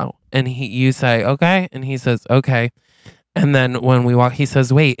 Hell yeah. And you say, okay. And he says, okay. And then when we walk, he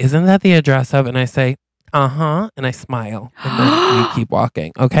says, wait, isn't that the address of? And I say, uh-huh. And I smile. And then you keep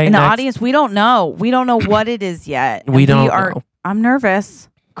walking. Okay. In the next. audience, we don't know. We don't know what it is yet. We don't know. I'm nervous.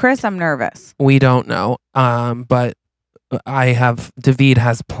 Chris, I'm nervous. We don't know. But David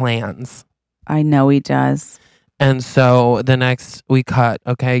has plans. I know he does. And so the next we cut,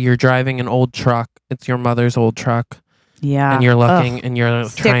 okay, you're driving an old truck. It's your mother's old truck. Yeah. and you're looking Ugh. and you're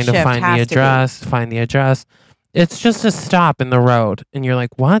Stick trying to shift find has the to be. address, find the address. It's just a stop in the road. And you're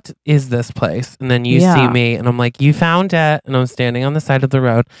like, what is this place? And then you see Yeah. me and I'm like, you found it. And I'm standing on the side of the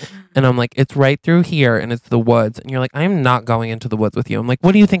road and I'm like, it's right through here and it's the woods. And you're like, I'm not going into the woods with you. I'm like,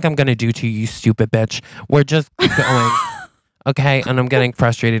 what do you think I'm going to do to you, you stupid bitch? We're just going. Okay. And I'm getting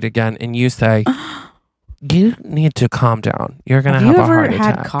frustrated again. And you say, you need to calm down. You're going to have a heart Have you ever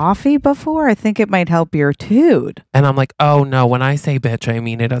attack. had coffee before? I think it might help your tood. And I'm like, oh no, when I say bitch, I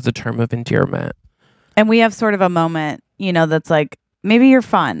mean it as a term of endearment. And we have sort of a moment, that's like, maybe you're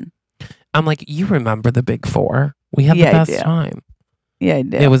fun. I'm like, you remember the big four? We had Yeah, I the best do. time. Yeah, I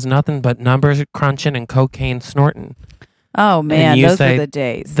do. It was nothing but numbers crunching and cocaine snorting. Oh, man. you Those say, were the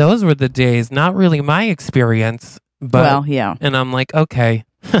days. Those were the days. Not really my experience, but Well, yeah. and I'm like, okay.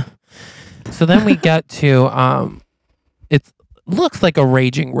 So then we get to it looks like a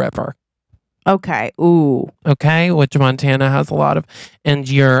raging river. Okay. Ooh. Okay, which Montana has a lot of, and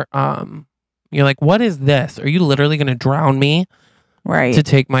you're like, what is this? Are you literally going to drown me Right. to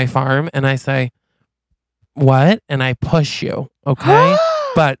take my farm? And I say, what? And I push you. Okay,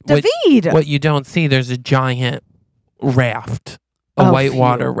 but David. what you don't see, there's a giant raft, a Oh,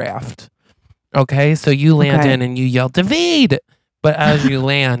 whitewater phew. raft. Okay, so you land Okay. in and you yell, David. But as you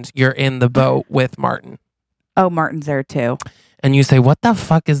land, you're in the boat with Martin. Oh, Martin's there too. And you say, what the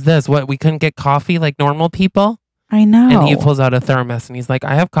fuck is this? What, we couldn't get coffee like normal people? I know. And he pulls out a thermos and he's like,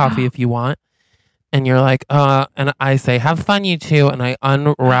 I have coffee if you want. And you're like, and I say, have fun, you two. And I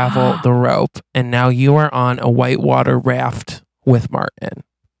unravel the rope. And now you are on a whitewater raft with Martin.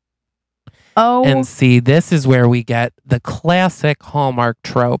 Oh, And see, this is where we get the classic Hallmark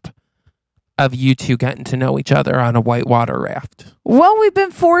trope of you two getting to know each other on a whitewater raft. well, we've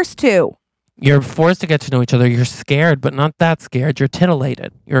been forced to. You're forced to get to know each other. You're scared, but not that scared. You're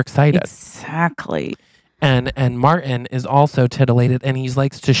titillated. You're excited. Exactly. And Martin is also titillated, and he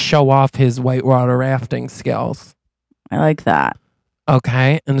likes to show off his whitewater rafting skills. I like that.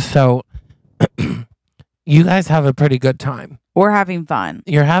 Okay? And so you guys have a pretty good time. We're having fun.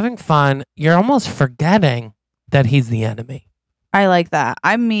 You're having fun. You're almost forgetting that he's the enemy. I like that.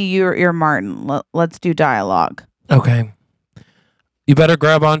 I'm me. You're Martin. Let's do dialogue. Okay. You better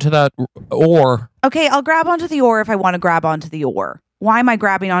grab onto that oar. Okay, I'll grab onto the oar if I want to grab onto the oar. Why am I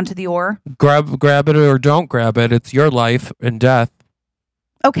grabbing onto the oar? Grab it or don't grab it. It's your life and death.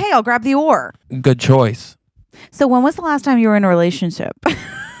 Okay, I'll grab the oar. Good choice. So when was the last time you were in a relationship?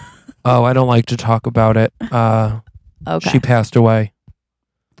 Oh, I don't like to talk about it. Okay. She passed away.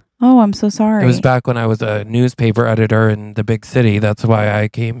 Oh, I'm so sorry. It was back when I was a newspaper editor in the big city. That's why I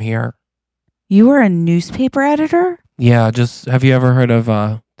came here. You were a newspaper editor? Yeah, just have you ever heard of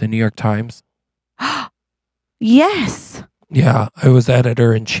the New York Times? Yes. Yeah, I was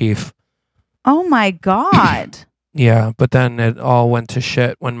editor in chief. Oh my God. Yeah, but then it all went to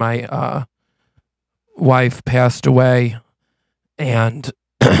shit when my wife passed away. And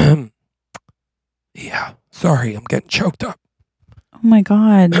yeah, sorry, I'm getting choked up. Oh my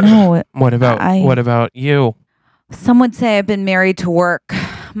God. No. What about you? Some would say I've been married to work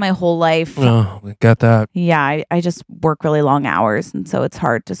my whole life. Oh, we got that. Yeah, I just work really long hours. And so it's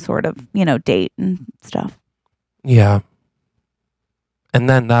hard to sort of, date and stuff. Yeah. And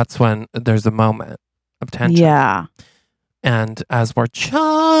then that's when there's a moment of tension. Yeah. And as we're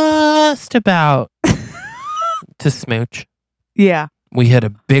just about to smooch, Yeah. we hit a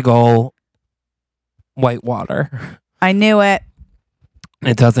big ol' whitewater. I knew it.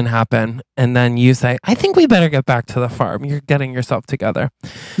 It doesn't happen. And then you say, I think we better get back to the farm. You're getting yourself together.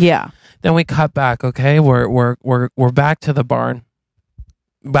 Yeah. Then we cut back, okay? We're back to the barn,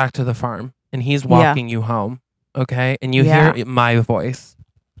 back to the farm. And he's walking you home, okay? And you hear my voice.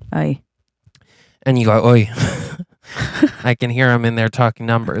 Aye. And you go, oi. I can hear him in there talking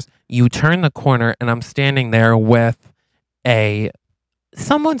numbers. You turn the corner and I'm standing there with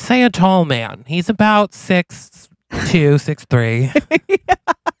some would say a tall man. He's about 6'2", 6'3".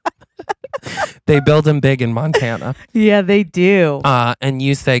 They build him big in Montana. Yeah, they do. And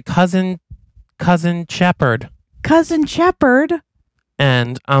you say, cousin Shepherd. Cousin Shepherd.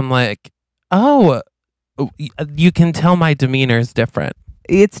 And I'm like, oh, you can tell my demeanor is different.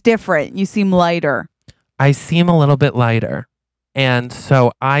 It's different. You seem lighter. I seem a little bit lighter. And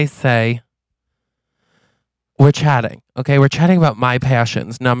so I say, we're chatting. Okay, we're chatting about my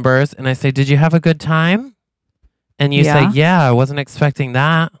passions, numbers. And I say, did you have a good time? And you say, yeah, I wasn't expecting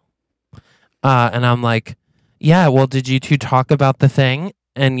that. And I'm like, yeah, well, did you two talk about the thing?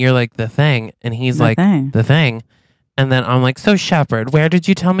 And you're like, the thing. And he's The like, thing. the thing. And then I'm like, so Shepherd, where did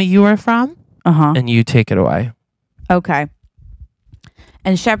you tell me you were from? Uh-huh. And you take it away. Okay.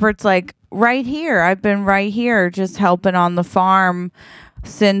 And Shepherd's like, right here. I've been right here just helping on the farm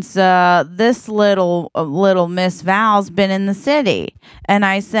since this little Miss Val's been in the city. And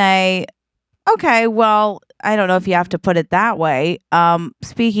I say, okay, well, I don't know if you have to put it that way.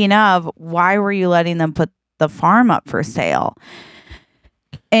 Speaking of, why were you letting them put the farm up for sale?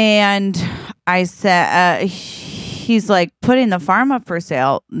 And I said, he's like, putting the farm up for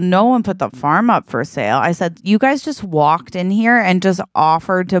sale? No one put the farm up for sale. I said, you guys just walked in here and just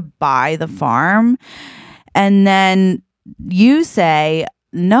offered to buy the farm. And then you say,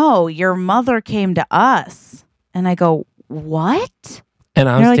 no, your mother came to us. And I go, what? And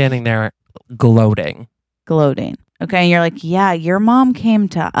I was standing there gloating. Okay. And you're like, yeah, your mom came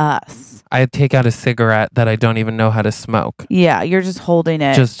to us. I take out a cigarette that I don't even know how to smoke. Yeah, you're just holding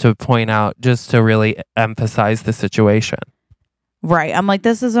it. Just to point out, just to really emphasize the situation. Right. I'm like,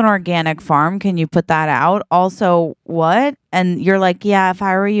 this is an organic farm. Can you put that out? Also, what? And you're like, yeah, if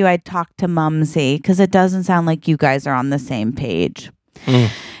I were you, I'd talk to Mumsy because it doesn't sound like you guys are on the same page.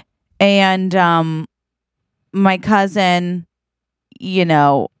 And my cousin,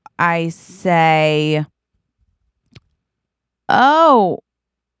 I say, oh,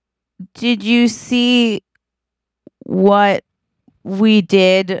 did you see what we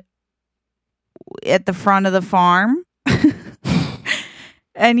did at the front of the farm?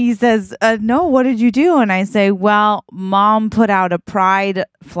 And he says, no, what did you do? And I say, well, Mom put out a pride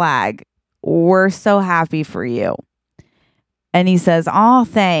flag. We're so happy for you. And he says, oh,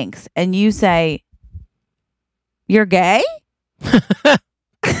 thanks. And you say, you're gay?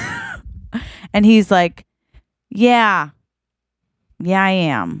 And he's like, yeah, I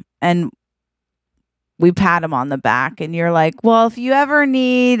am. And we pat him on the back and you're like, well, if you ever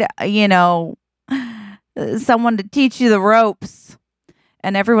need, someone to teach you the ropes.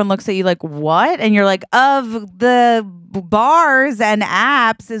 And everyone looks at you like, what? And you're like, of the bars and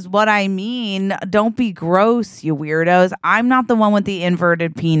apps is what I mean. Don't be gross, you weirdos. I'm not the one with the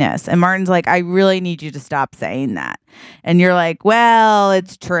inverted penis. And Martin's like, I really need you to stop saying that. And you're like, well,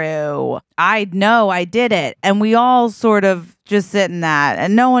 it's true. I know I did it. And we all sort of just sit in that.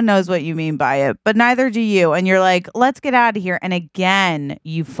 And no one knows what you mean by it, but neither do you. And you're like, let's get out of here. And again,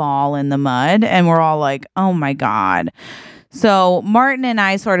 you fall in the mud. And we're all like, oh my God. So Martin and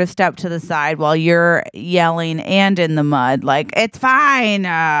I sort of step to the side while you're yelling and in the mud, like, it's fine.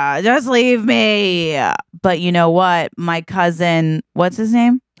 Just leave me. But you know what? My cousin, what's his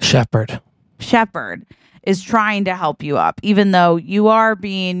name? Shepherd is trying to help you up, even though you are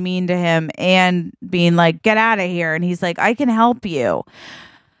being mean to him and being like, get out of here. And he's like, I can help you.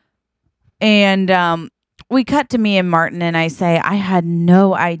 And we cut to me and Martin, and I say, I had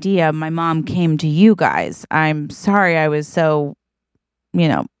no idea my mom came to you guys. I'm sorry I was so,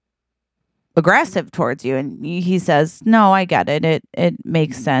 aggressive towards you. And he says, no, I get it. It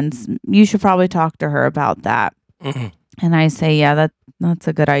makes sense. You should probably talk to her about that. Mm-hmm. And I say, yeah, that's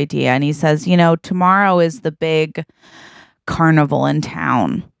a good idea. And he says, tomorrow is the big carnival in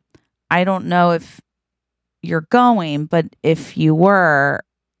town. I don't know if you're going, but if you were,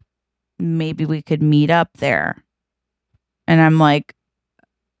 maybe we could meet up there. And I'm like,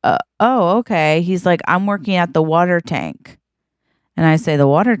 oh, okay. He's like, I'm working at the water tank. And I say, the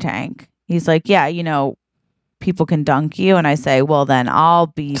water tank? He's like, yeah, people can dunk you. And I say, well, then I'll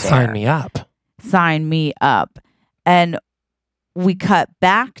be there. Sign me up. And we cut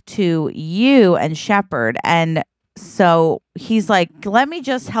back to you and Shepherd. And so he's like, let me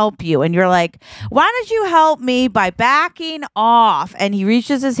just help you. And you're like, why don't you help me by backing off? And he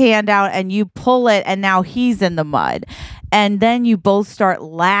reaches his hand out and you pull it. And now he's in the mud. And then you both start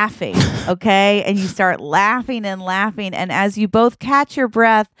laughing. Okay. And you start laughing and laughing. And as you both catch your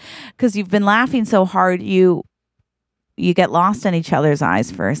breath, because you've been laughing so hard, you get lost in each other's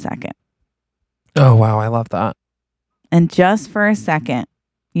eyes for a second. Oh, wow. I love that. And just for a second,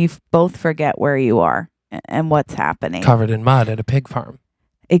 you both forget where you are and what's happening. Covered in mud at a pig farm.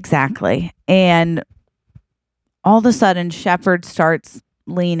 Exactly. And all of a sudden, Shepherd starts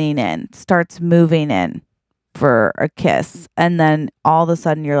leaning in, starts moving in for a kiss. And then all of a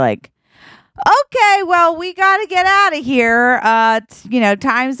sudden, you're like, okay, well, we got to get out of here.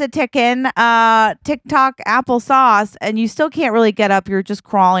 Time's a ticking. TikTok applesauce. And you still can't really get up. You're just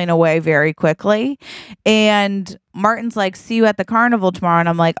crawling away very quickly. And Martin's like, see you at the carnival tomorrow. And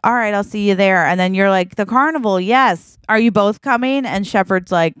I'm like, all right, I'll see you there. And then you're like, the carnival, yes. Are you both coming? And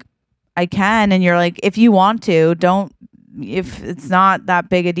Shepherd's like, I can. And you're like, if you want to, if it's not that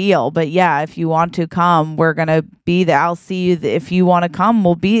big a deal, but yeah, if you want to come, we're going to be there. I'll see you. If you want to come,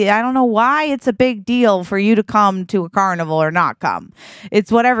 we'll be, I don't know why it's a big deal for you to come to a carnival or not come.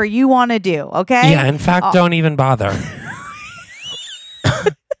 It's whatever you want to do. Okay. Yeah. In fact, don't even bother.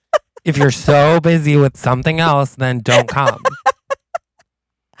 If you're so busy with something else, then don't come.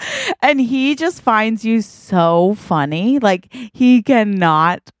 And he just finds you so funny. Like, he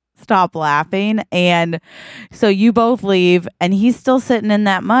cannot stop laughing. And so you both leave, and he's still sitting in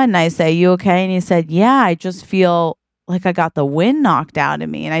that mud. And I say, "You okay?" And he said, "Yeah, I just feel like I got the wind knocked out of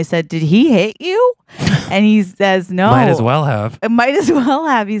me." And I said, "Did he hit you?" And he says, "No." Might as well have. It might as well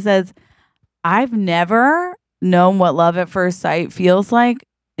have. He says, "I've never known what love at first sight feels like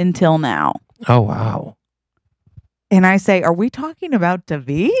until now." Oh, wow. And I say, "Are we talking about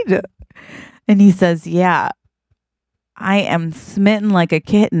David?" And he says, "Yeah, I am smitten like a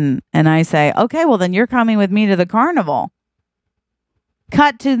kitten." And I say, "Okay, well, then you're coming with me to the carnival."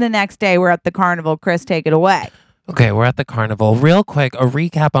 Cut to the next day. We're at the carnival. Chris, take it away. Okay, we're at the carnival. Real quick, a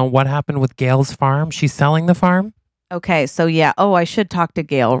recap on what happened with Gail's farm. She's selling the farm? Okay, so yeah. Oh, I should talk to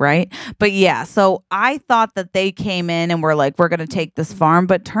Gail, right? But yeah, so I thought that they came in and were like, "We're going to take this farm."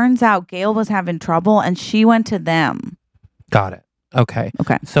 But turns out Gail was having trouble and she went to them. Got it. Okay.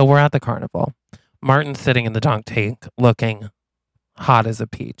 Okay. So we're at the carnival. Martin's sitting in the dunk tank looking hot as a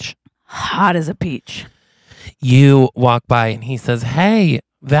peach. Hot as a peach. You walk by and he says, "Hey,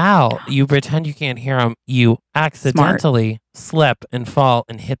 Val," you pretend you can't hear him. You accidentally slip and fall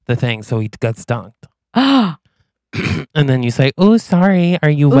and hit the thing, so he gets dunked. And then you say, "Oh, sorry, are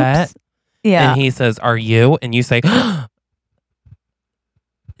you wet?" Yeah. And he says, "Are you?" And you say,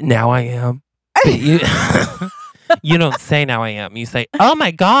 "Now I am." But you don't say "now I am." You say, "Oh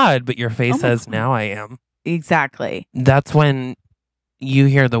my God," but your face says, "Now I am." Exactly. That's when you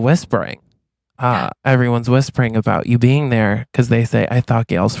hear the whispering. Everyone's whispering about you being there because they say, "I thought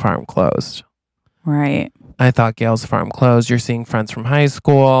Gail's farm closed." Right. "I thought Gail's farm closed." You're seeing friends from high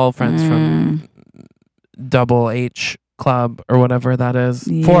school, friends from Double H Club or whatever that is.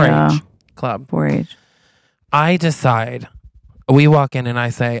 4-H Club. 4-H. I decide, we walk in and I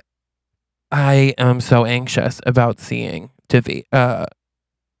say, "I am so anxious about seeing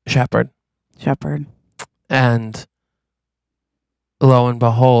Shepard." And lo and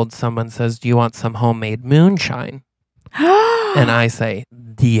behold, someone says, "Do you want some homemade moonshine?" And I say,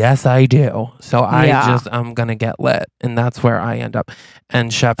 "Yes, I do." So I'm going to get lit. And that's where I end up.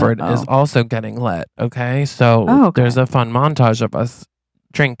 And Shepard is also getting lit. Okay. So there's a fun montage of us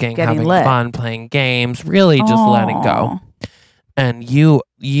drinking, having fun, playing games, really just letting go. And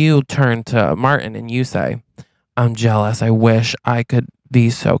you turn to Martin and you say, "I'm jealous. I wish I could be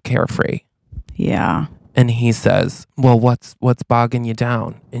so carefree." Yeah. And he says, "Well, what's bogging you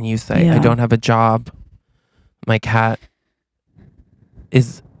down?" And you say, "I don't have a job. My cat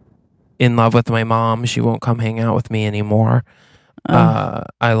is in love with my mom. She won't come hang out with me anymore.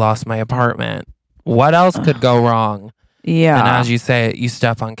 I lost my apartment. What else could go wrong?" Yeah. And as you say it, you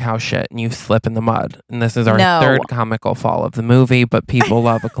step on cow shit and you slip in the mud. And this is our third comical fall of the movie, but people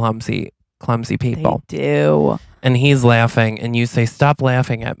love a clumsy people. They do. And he's laughing and you say, "Stop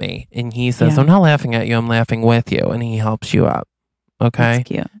laughing at me." And he says, "I'm not laughing at you. I'm laughing with you." And he helps you up. Okay. That's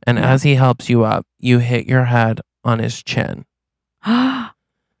cute. And as he helps you up, you hit your head on his chin.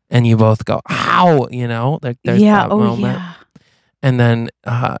 And you both go, "Ow!" You know, like there's that moment. Yeah. And then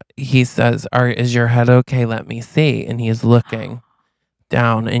he says, "Is your head okay? Let me see." And he's looking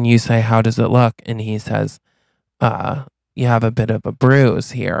down and you say, "How does it look?" And he says, "You have a bit of a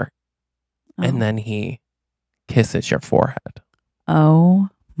bruise here." And then he kisses your forehead. Oh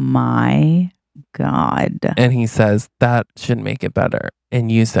my God. And he says, "That should make it better."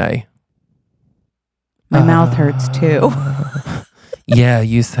 And you say, "My mouth hurts too." Yeah,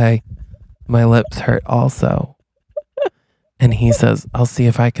 you say, "My lips hurt also." And he says, "I'll see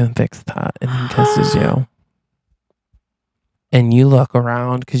if I can fix that." And he kisses you. And you look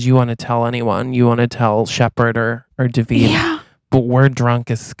around because you want to tell anyone. You want to tell Shepard or David. Yeah. But we're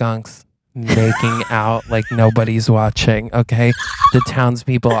drunk as skunks making out like nobody's watching, okay? The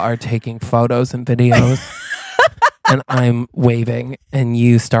townspeople are taking photos and videos. And I'm waving. And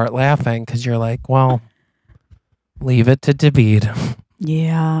you start laughing because you're like, well, leave it to David.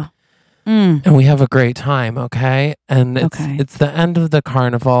 Yeah. And we have a great time, okay? And it's the end of the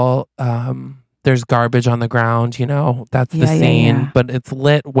carnival. There's garbage on the ground, you know, that's the scene. Yeah. But it's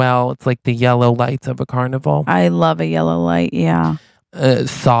lit well. It's like the yellow lights of a carnival. I love a yellow light, yeah.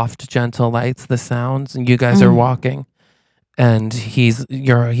 Soft, gentle lights, the sounds. And you guys are walking. And he's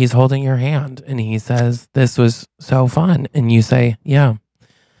holding your hand. And he says, "This was so fun." And you say, "Yeah."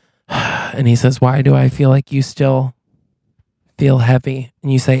 And he says, "Why do I feel like you still feel heavy?"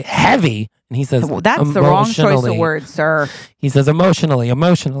 And you say, "Heavy?" And he says, "Well, that's the wrong choice of words, sir." He says, emotionally.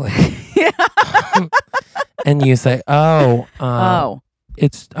 Yeah. And you say,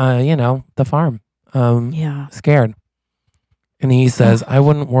 it's, the farm. Yeah. Scared. And he says, I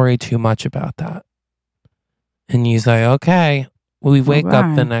wouldn't worry too much about that. And you say, okay. We wake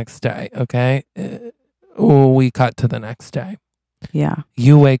up the next day, okay? We cut to the next day. Yeah.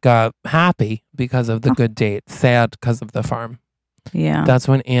 You wake up happy because of the good date, sad because of the farm. Yeah. That's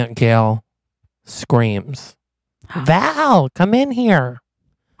when Aunt Gail screams, Val, come in here.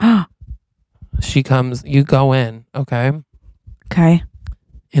 She comes, you go in, okay? Okay.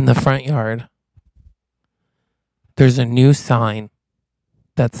 In the front yard, there's a new sign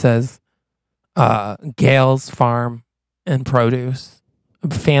that says Gail's Farm and Produce. A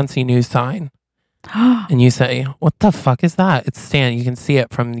fancy new sign. And you say, what the fuck is that? It's stand. You can see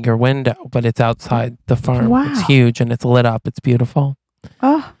it from your window, but it's outside the farm. Wow. It's huge and it's lit up. It's beautiful.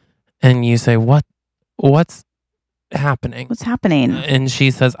 Oh, And you say, what's happening? what's happening? And she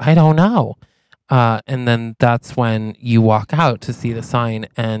says, I don't know. And then that's when you walk out to see the sign,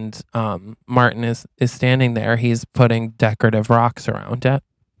 and Martin is standing there. He's putting decorative rocks around it.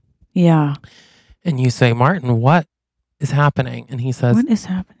 Yeah. And you say, Martin, what is happening? And he says, What is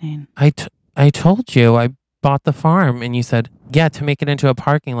happening? I told you I bought the farm. And you said, yeah, to make it into a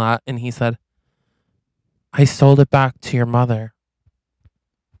parking lot. And he said, I sold it back to your mother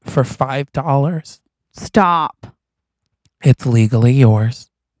for $5. Stop. It's legally yours.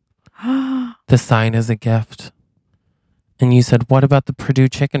 The sign is a gift. And you said, what about the Purdue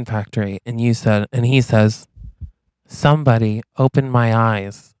Chicken Factory? And he says, somebody opened my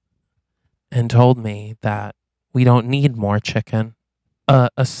eyes and told me that we don't need more chicken.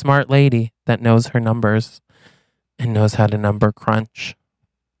 A smart lady that knows her numbers and knows how to number crunch.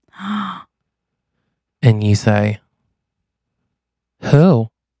 And you say, who?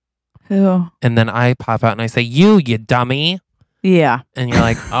 Who? And then I pop out and I say, you dummy. Yeah. And you're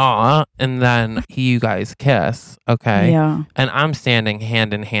like, aw. And then you guys kiss. Okay. Yeah. And I'm standing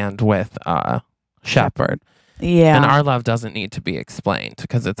hand in hand with Shepard. Yeah. And our love doesn't need to be explained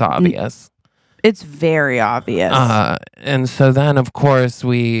because it's obvious. It's very obvious. And so then, of course,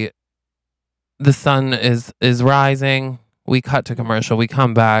 the sun is rising. We cut to commercial. We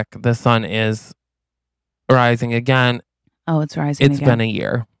come back. The sun is rising again. Oh, it's rising It's been a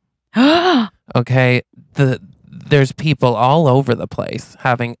year. Okay. There's people all over the place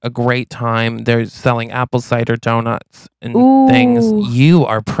having a great time. They're selling apple cider donuts and things. You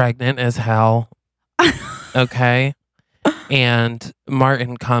are pregnant as hell. Okay. And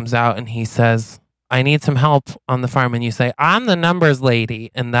Martin comes out and he says, I need some help on the farm. And you say, I'm the numbers lady.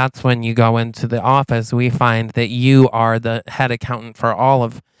 And that's when you go into the office. We find that you are the head accountant for all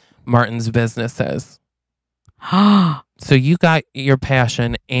of Martin's businesses. So you got your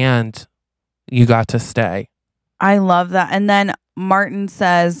passion and you got to stay. I love that. And then Martin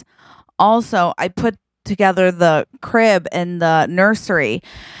says, also, I put together the crib and the nursery.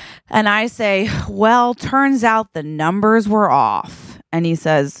 And I say, well, turns out the numbers were off. And he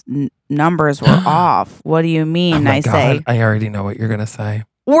says, numbers were off. What do you mean? Oh my I God, say, I already know what you're going to say.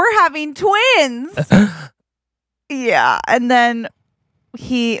 we're having twins. Yeah. And then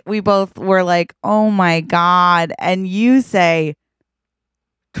we both were like, oh my God. And you say,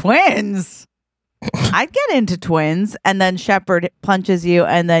 twins? I'd get into twins. And then Shepard punches you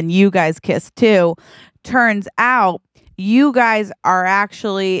and then you guys kiss too. Turns out you guys are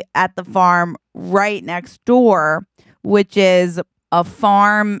actually at the farm right next door, which is a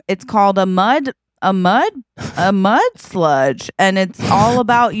farm. It's called a mud sludge. And it's all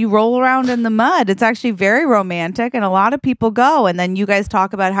about you roll around in the mud. It's actually very romantic and a lot of people go. And then you guys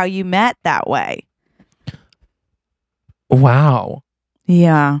talk about how you met that way. Wow.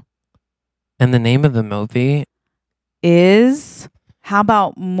 Yeah. And the name of the movie is how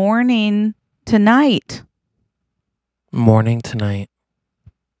about Morning Tonight? Morning Tonight.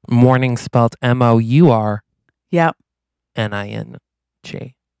 Morning spelled MOURNING. Yep.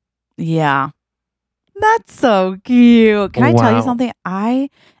 Yeah. That's so cute. Can I tell you Wow. something? I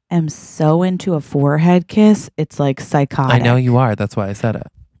am so into a forehead kiss. It's like psychotic. I know you are. That's why I said it.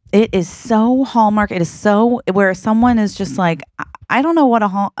 It is so Hallmark. It is so where someone is just like, I don't know what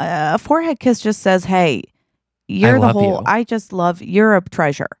a forehead kiss just says. Hey, you're the love whole. you. I just love. You're a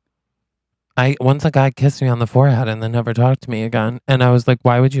treasure. Once a guy kissed me on the forehead and then never talked to me again. And I was like,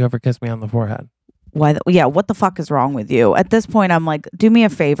 why would you ever kiss me on the forehead? Why? Yeah. What the fuck is wrong with you? At this point, I'm like, do me a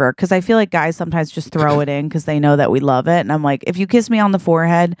favor, because I feel like guys sometimes just throw it in because they know that we love it. And I'm like, if you kiss me on the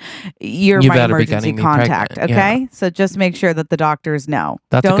forehead, you're You my better be emergency getting me contact. pregnant. Okay. Yeah. So just make sure that the doctors know.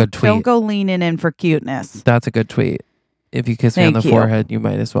 That's a good tweet. Don't go leaning in for cuteness. That's a good tweet. If you kiss me on Thank the you. forehead, you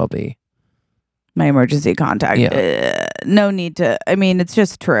might as well be. My emergency contact. Yeah. No need to. I mean, it's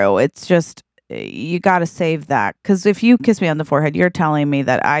just true. It's just you got to save that, because if you kiss me on the forehead, you're telling me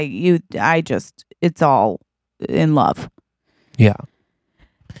that it's all in love. Yeah.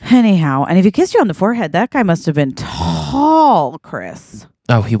 Anyhow, and if he kissed you on the forehead, that guy must have been tall, Chris.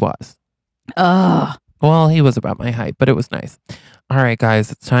 Oh, he was. Ugh. Well, he was about my height, but it was nice. All right,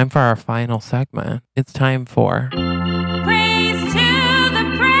 guys, it's time for our final segment. It's time for Praise to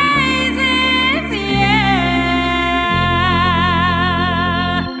the praises,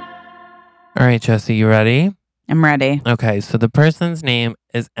 yeah. All right, Jesse, you ready? I'm ready. Okay, so the person's name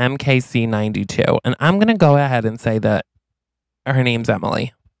is MKC92, and I'm going to go ahead and say that her name's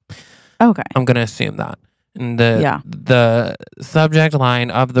Emily. Okay. I'm going to assume that. And Yeah. the subject line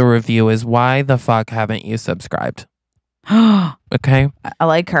of the review is, why the fuck haven't you subscribed? I Okay.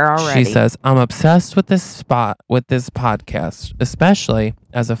 like her already. She says, I'm obsessed with this podcast, especially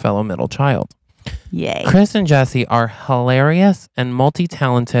as a fellow middle child. Yay. Chris and Jesse are hilarious and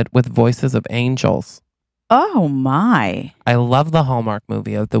multi-talented with voices of angels. Oh, my. I love the Hallmark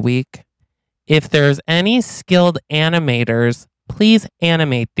movie of the week. If there's any skilled animators, please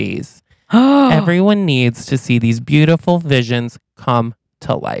animate these. Everyone needs to see these beautiful visions come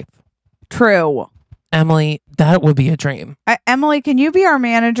to life. True. Emily, that would be a dream. Emily, can you be our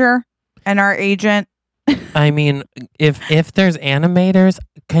manager and our agent? I mean, if there's animators,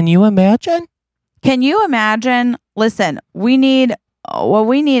 can you imagine? Can you imagine? Listen, we need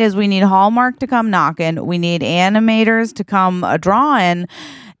Hallmark to come knocking. We need animators to come drawing.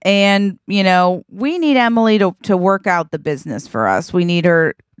 And, we need Emily to work out the business for us. We need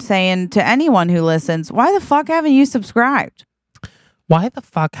her saying to anyone who listens, why the fuck haven't you subscribed? Why the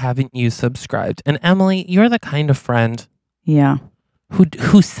fuck haven't you subscribed? And Emily, you're the kind of friend Yeah.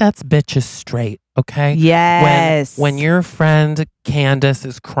 who sets bitches straight, okay? Yes. When your friend Candace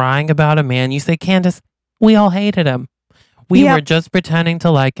is crying about a man, you say, Candace, we all hated him. We Yep. were just pretending to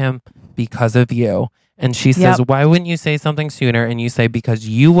like him because of you. And she says, Yep. why wouldn't you say something sooner? And you say, because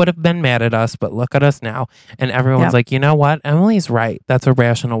you would have been mad at us, but look at us now. And everyone's Yep. like, you know what? Emily's right. That's a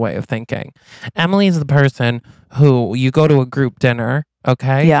rational way of thinking. Emily's the person who you go to a group dinner,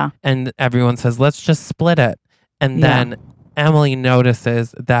 okay? Yeah. And everyone says, let's just split it. And Yeah. then Emily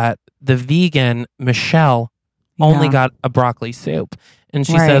notices that the vegan, Michelle, only Yeah. got a broccoli soup. And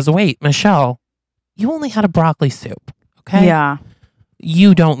she Right. says, wait, Michelle, you only had a broccoli soup, okay? Yeah.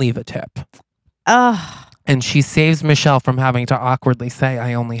 You don't leave a tip. Ugh. And she saves Michelle from having to awkwardly say,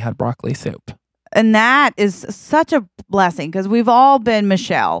 I only had broccoli soup. And that is such a blessing because we've all been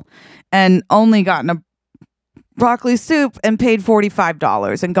Michelle and only gotten a broccoli soup and paid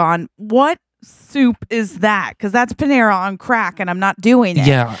 $45 and gone, what soup is that? Because that's Panera on crack and I'm not doing it.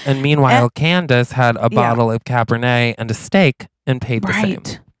 Yeah. And meanwhile, Candace had a bottle of Cabernet and a steak and paid the same.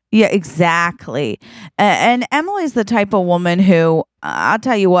 Right. Yeah, exactly. And Emily's the type of woman who, I'll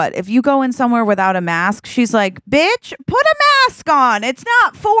tell you what, if you go in somewhere without a mask, she's like, bitch, put a mask on. It's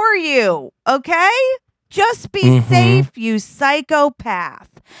not for you. Okay? Just be safe, you psychopath.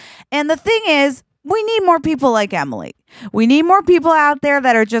 And the thing is, we need more people like Emily. We need more people out there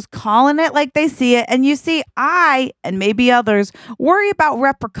that are just calling it like they see it. And you see, I and maybe others worry about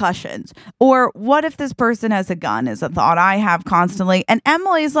repercussions. Or what if this person has a gun is a thought I have constantly. And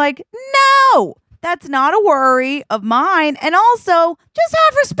Emily's like, no, that's not a worry of mine. And also, just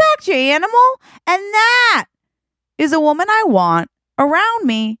have respect, you animal. And that is a woman I want around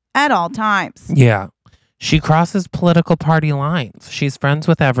me at all times. Yeah. She crosses political party lines. She's friends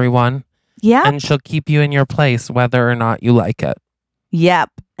with everyone. Yeah. And she'll keep you in your place whether or not you like it. Yep.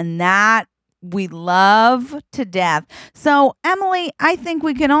 And that we love to death. So, Emily, I think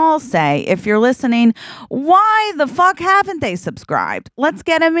we can all say, if you're listening, why the fuck haven't they subscribed? Let's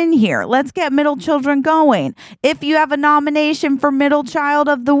get them in here. Let's get Middle Children going. If you have a nomination for Middle Child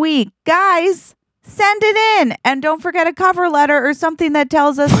of the Week, guys, send it in. And don't forget a cover letter or something that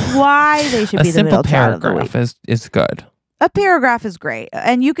tells us why they should be the Middle Child of the Week. A simple paragraph is good. A paragraph is great.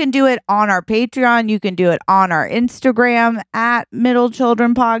 And you can do it on our Patreon. You can do it on our Instagram at Middle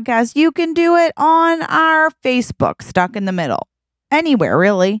Children Podcast. You can do it on our Facebook, Stuck in the Middle. Anywhere,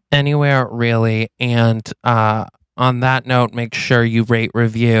 really. Anywhere, really. And on that note, make sure you rate,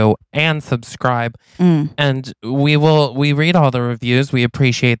 review, and subscribe. And we read all the reviews. We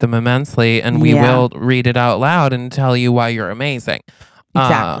appreciate them immensely. And we will read it out loud and tell you why you're amazing.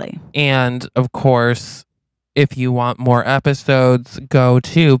 Exactly. And of course, if you want more episodes, go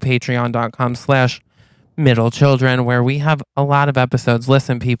to patreon.com/middlechildren, where we have a lot of episodes.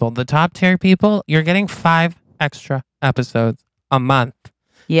 Listen, people, the top tier people, you're getting 5 extra episodes a month.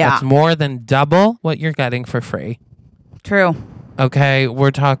 Yeah. That's more than double what you're getting for free. True. Okay,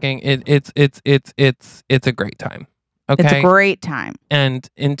 we're talking. It's a great time. Okay, It's a great time. And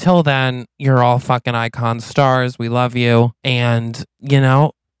until then, you're all fucking icon stars. We love you, and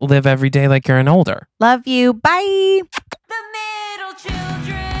live every day like you're an older. Love you. Bye. The Middle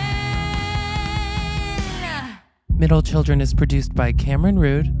Children. Middle Children is produced by Cameron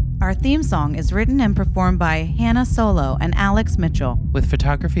Rood, Our theme song is written and performed by Hannah Solo and Alex Mitchell, with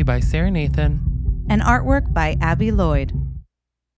photography by Sarah Nathan. and artwork by Abby Lloyd.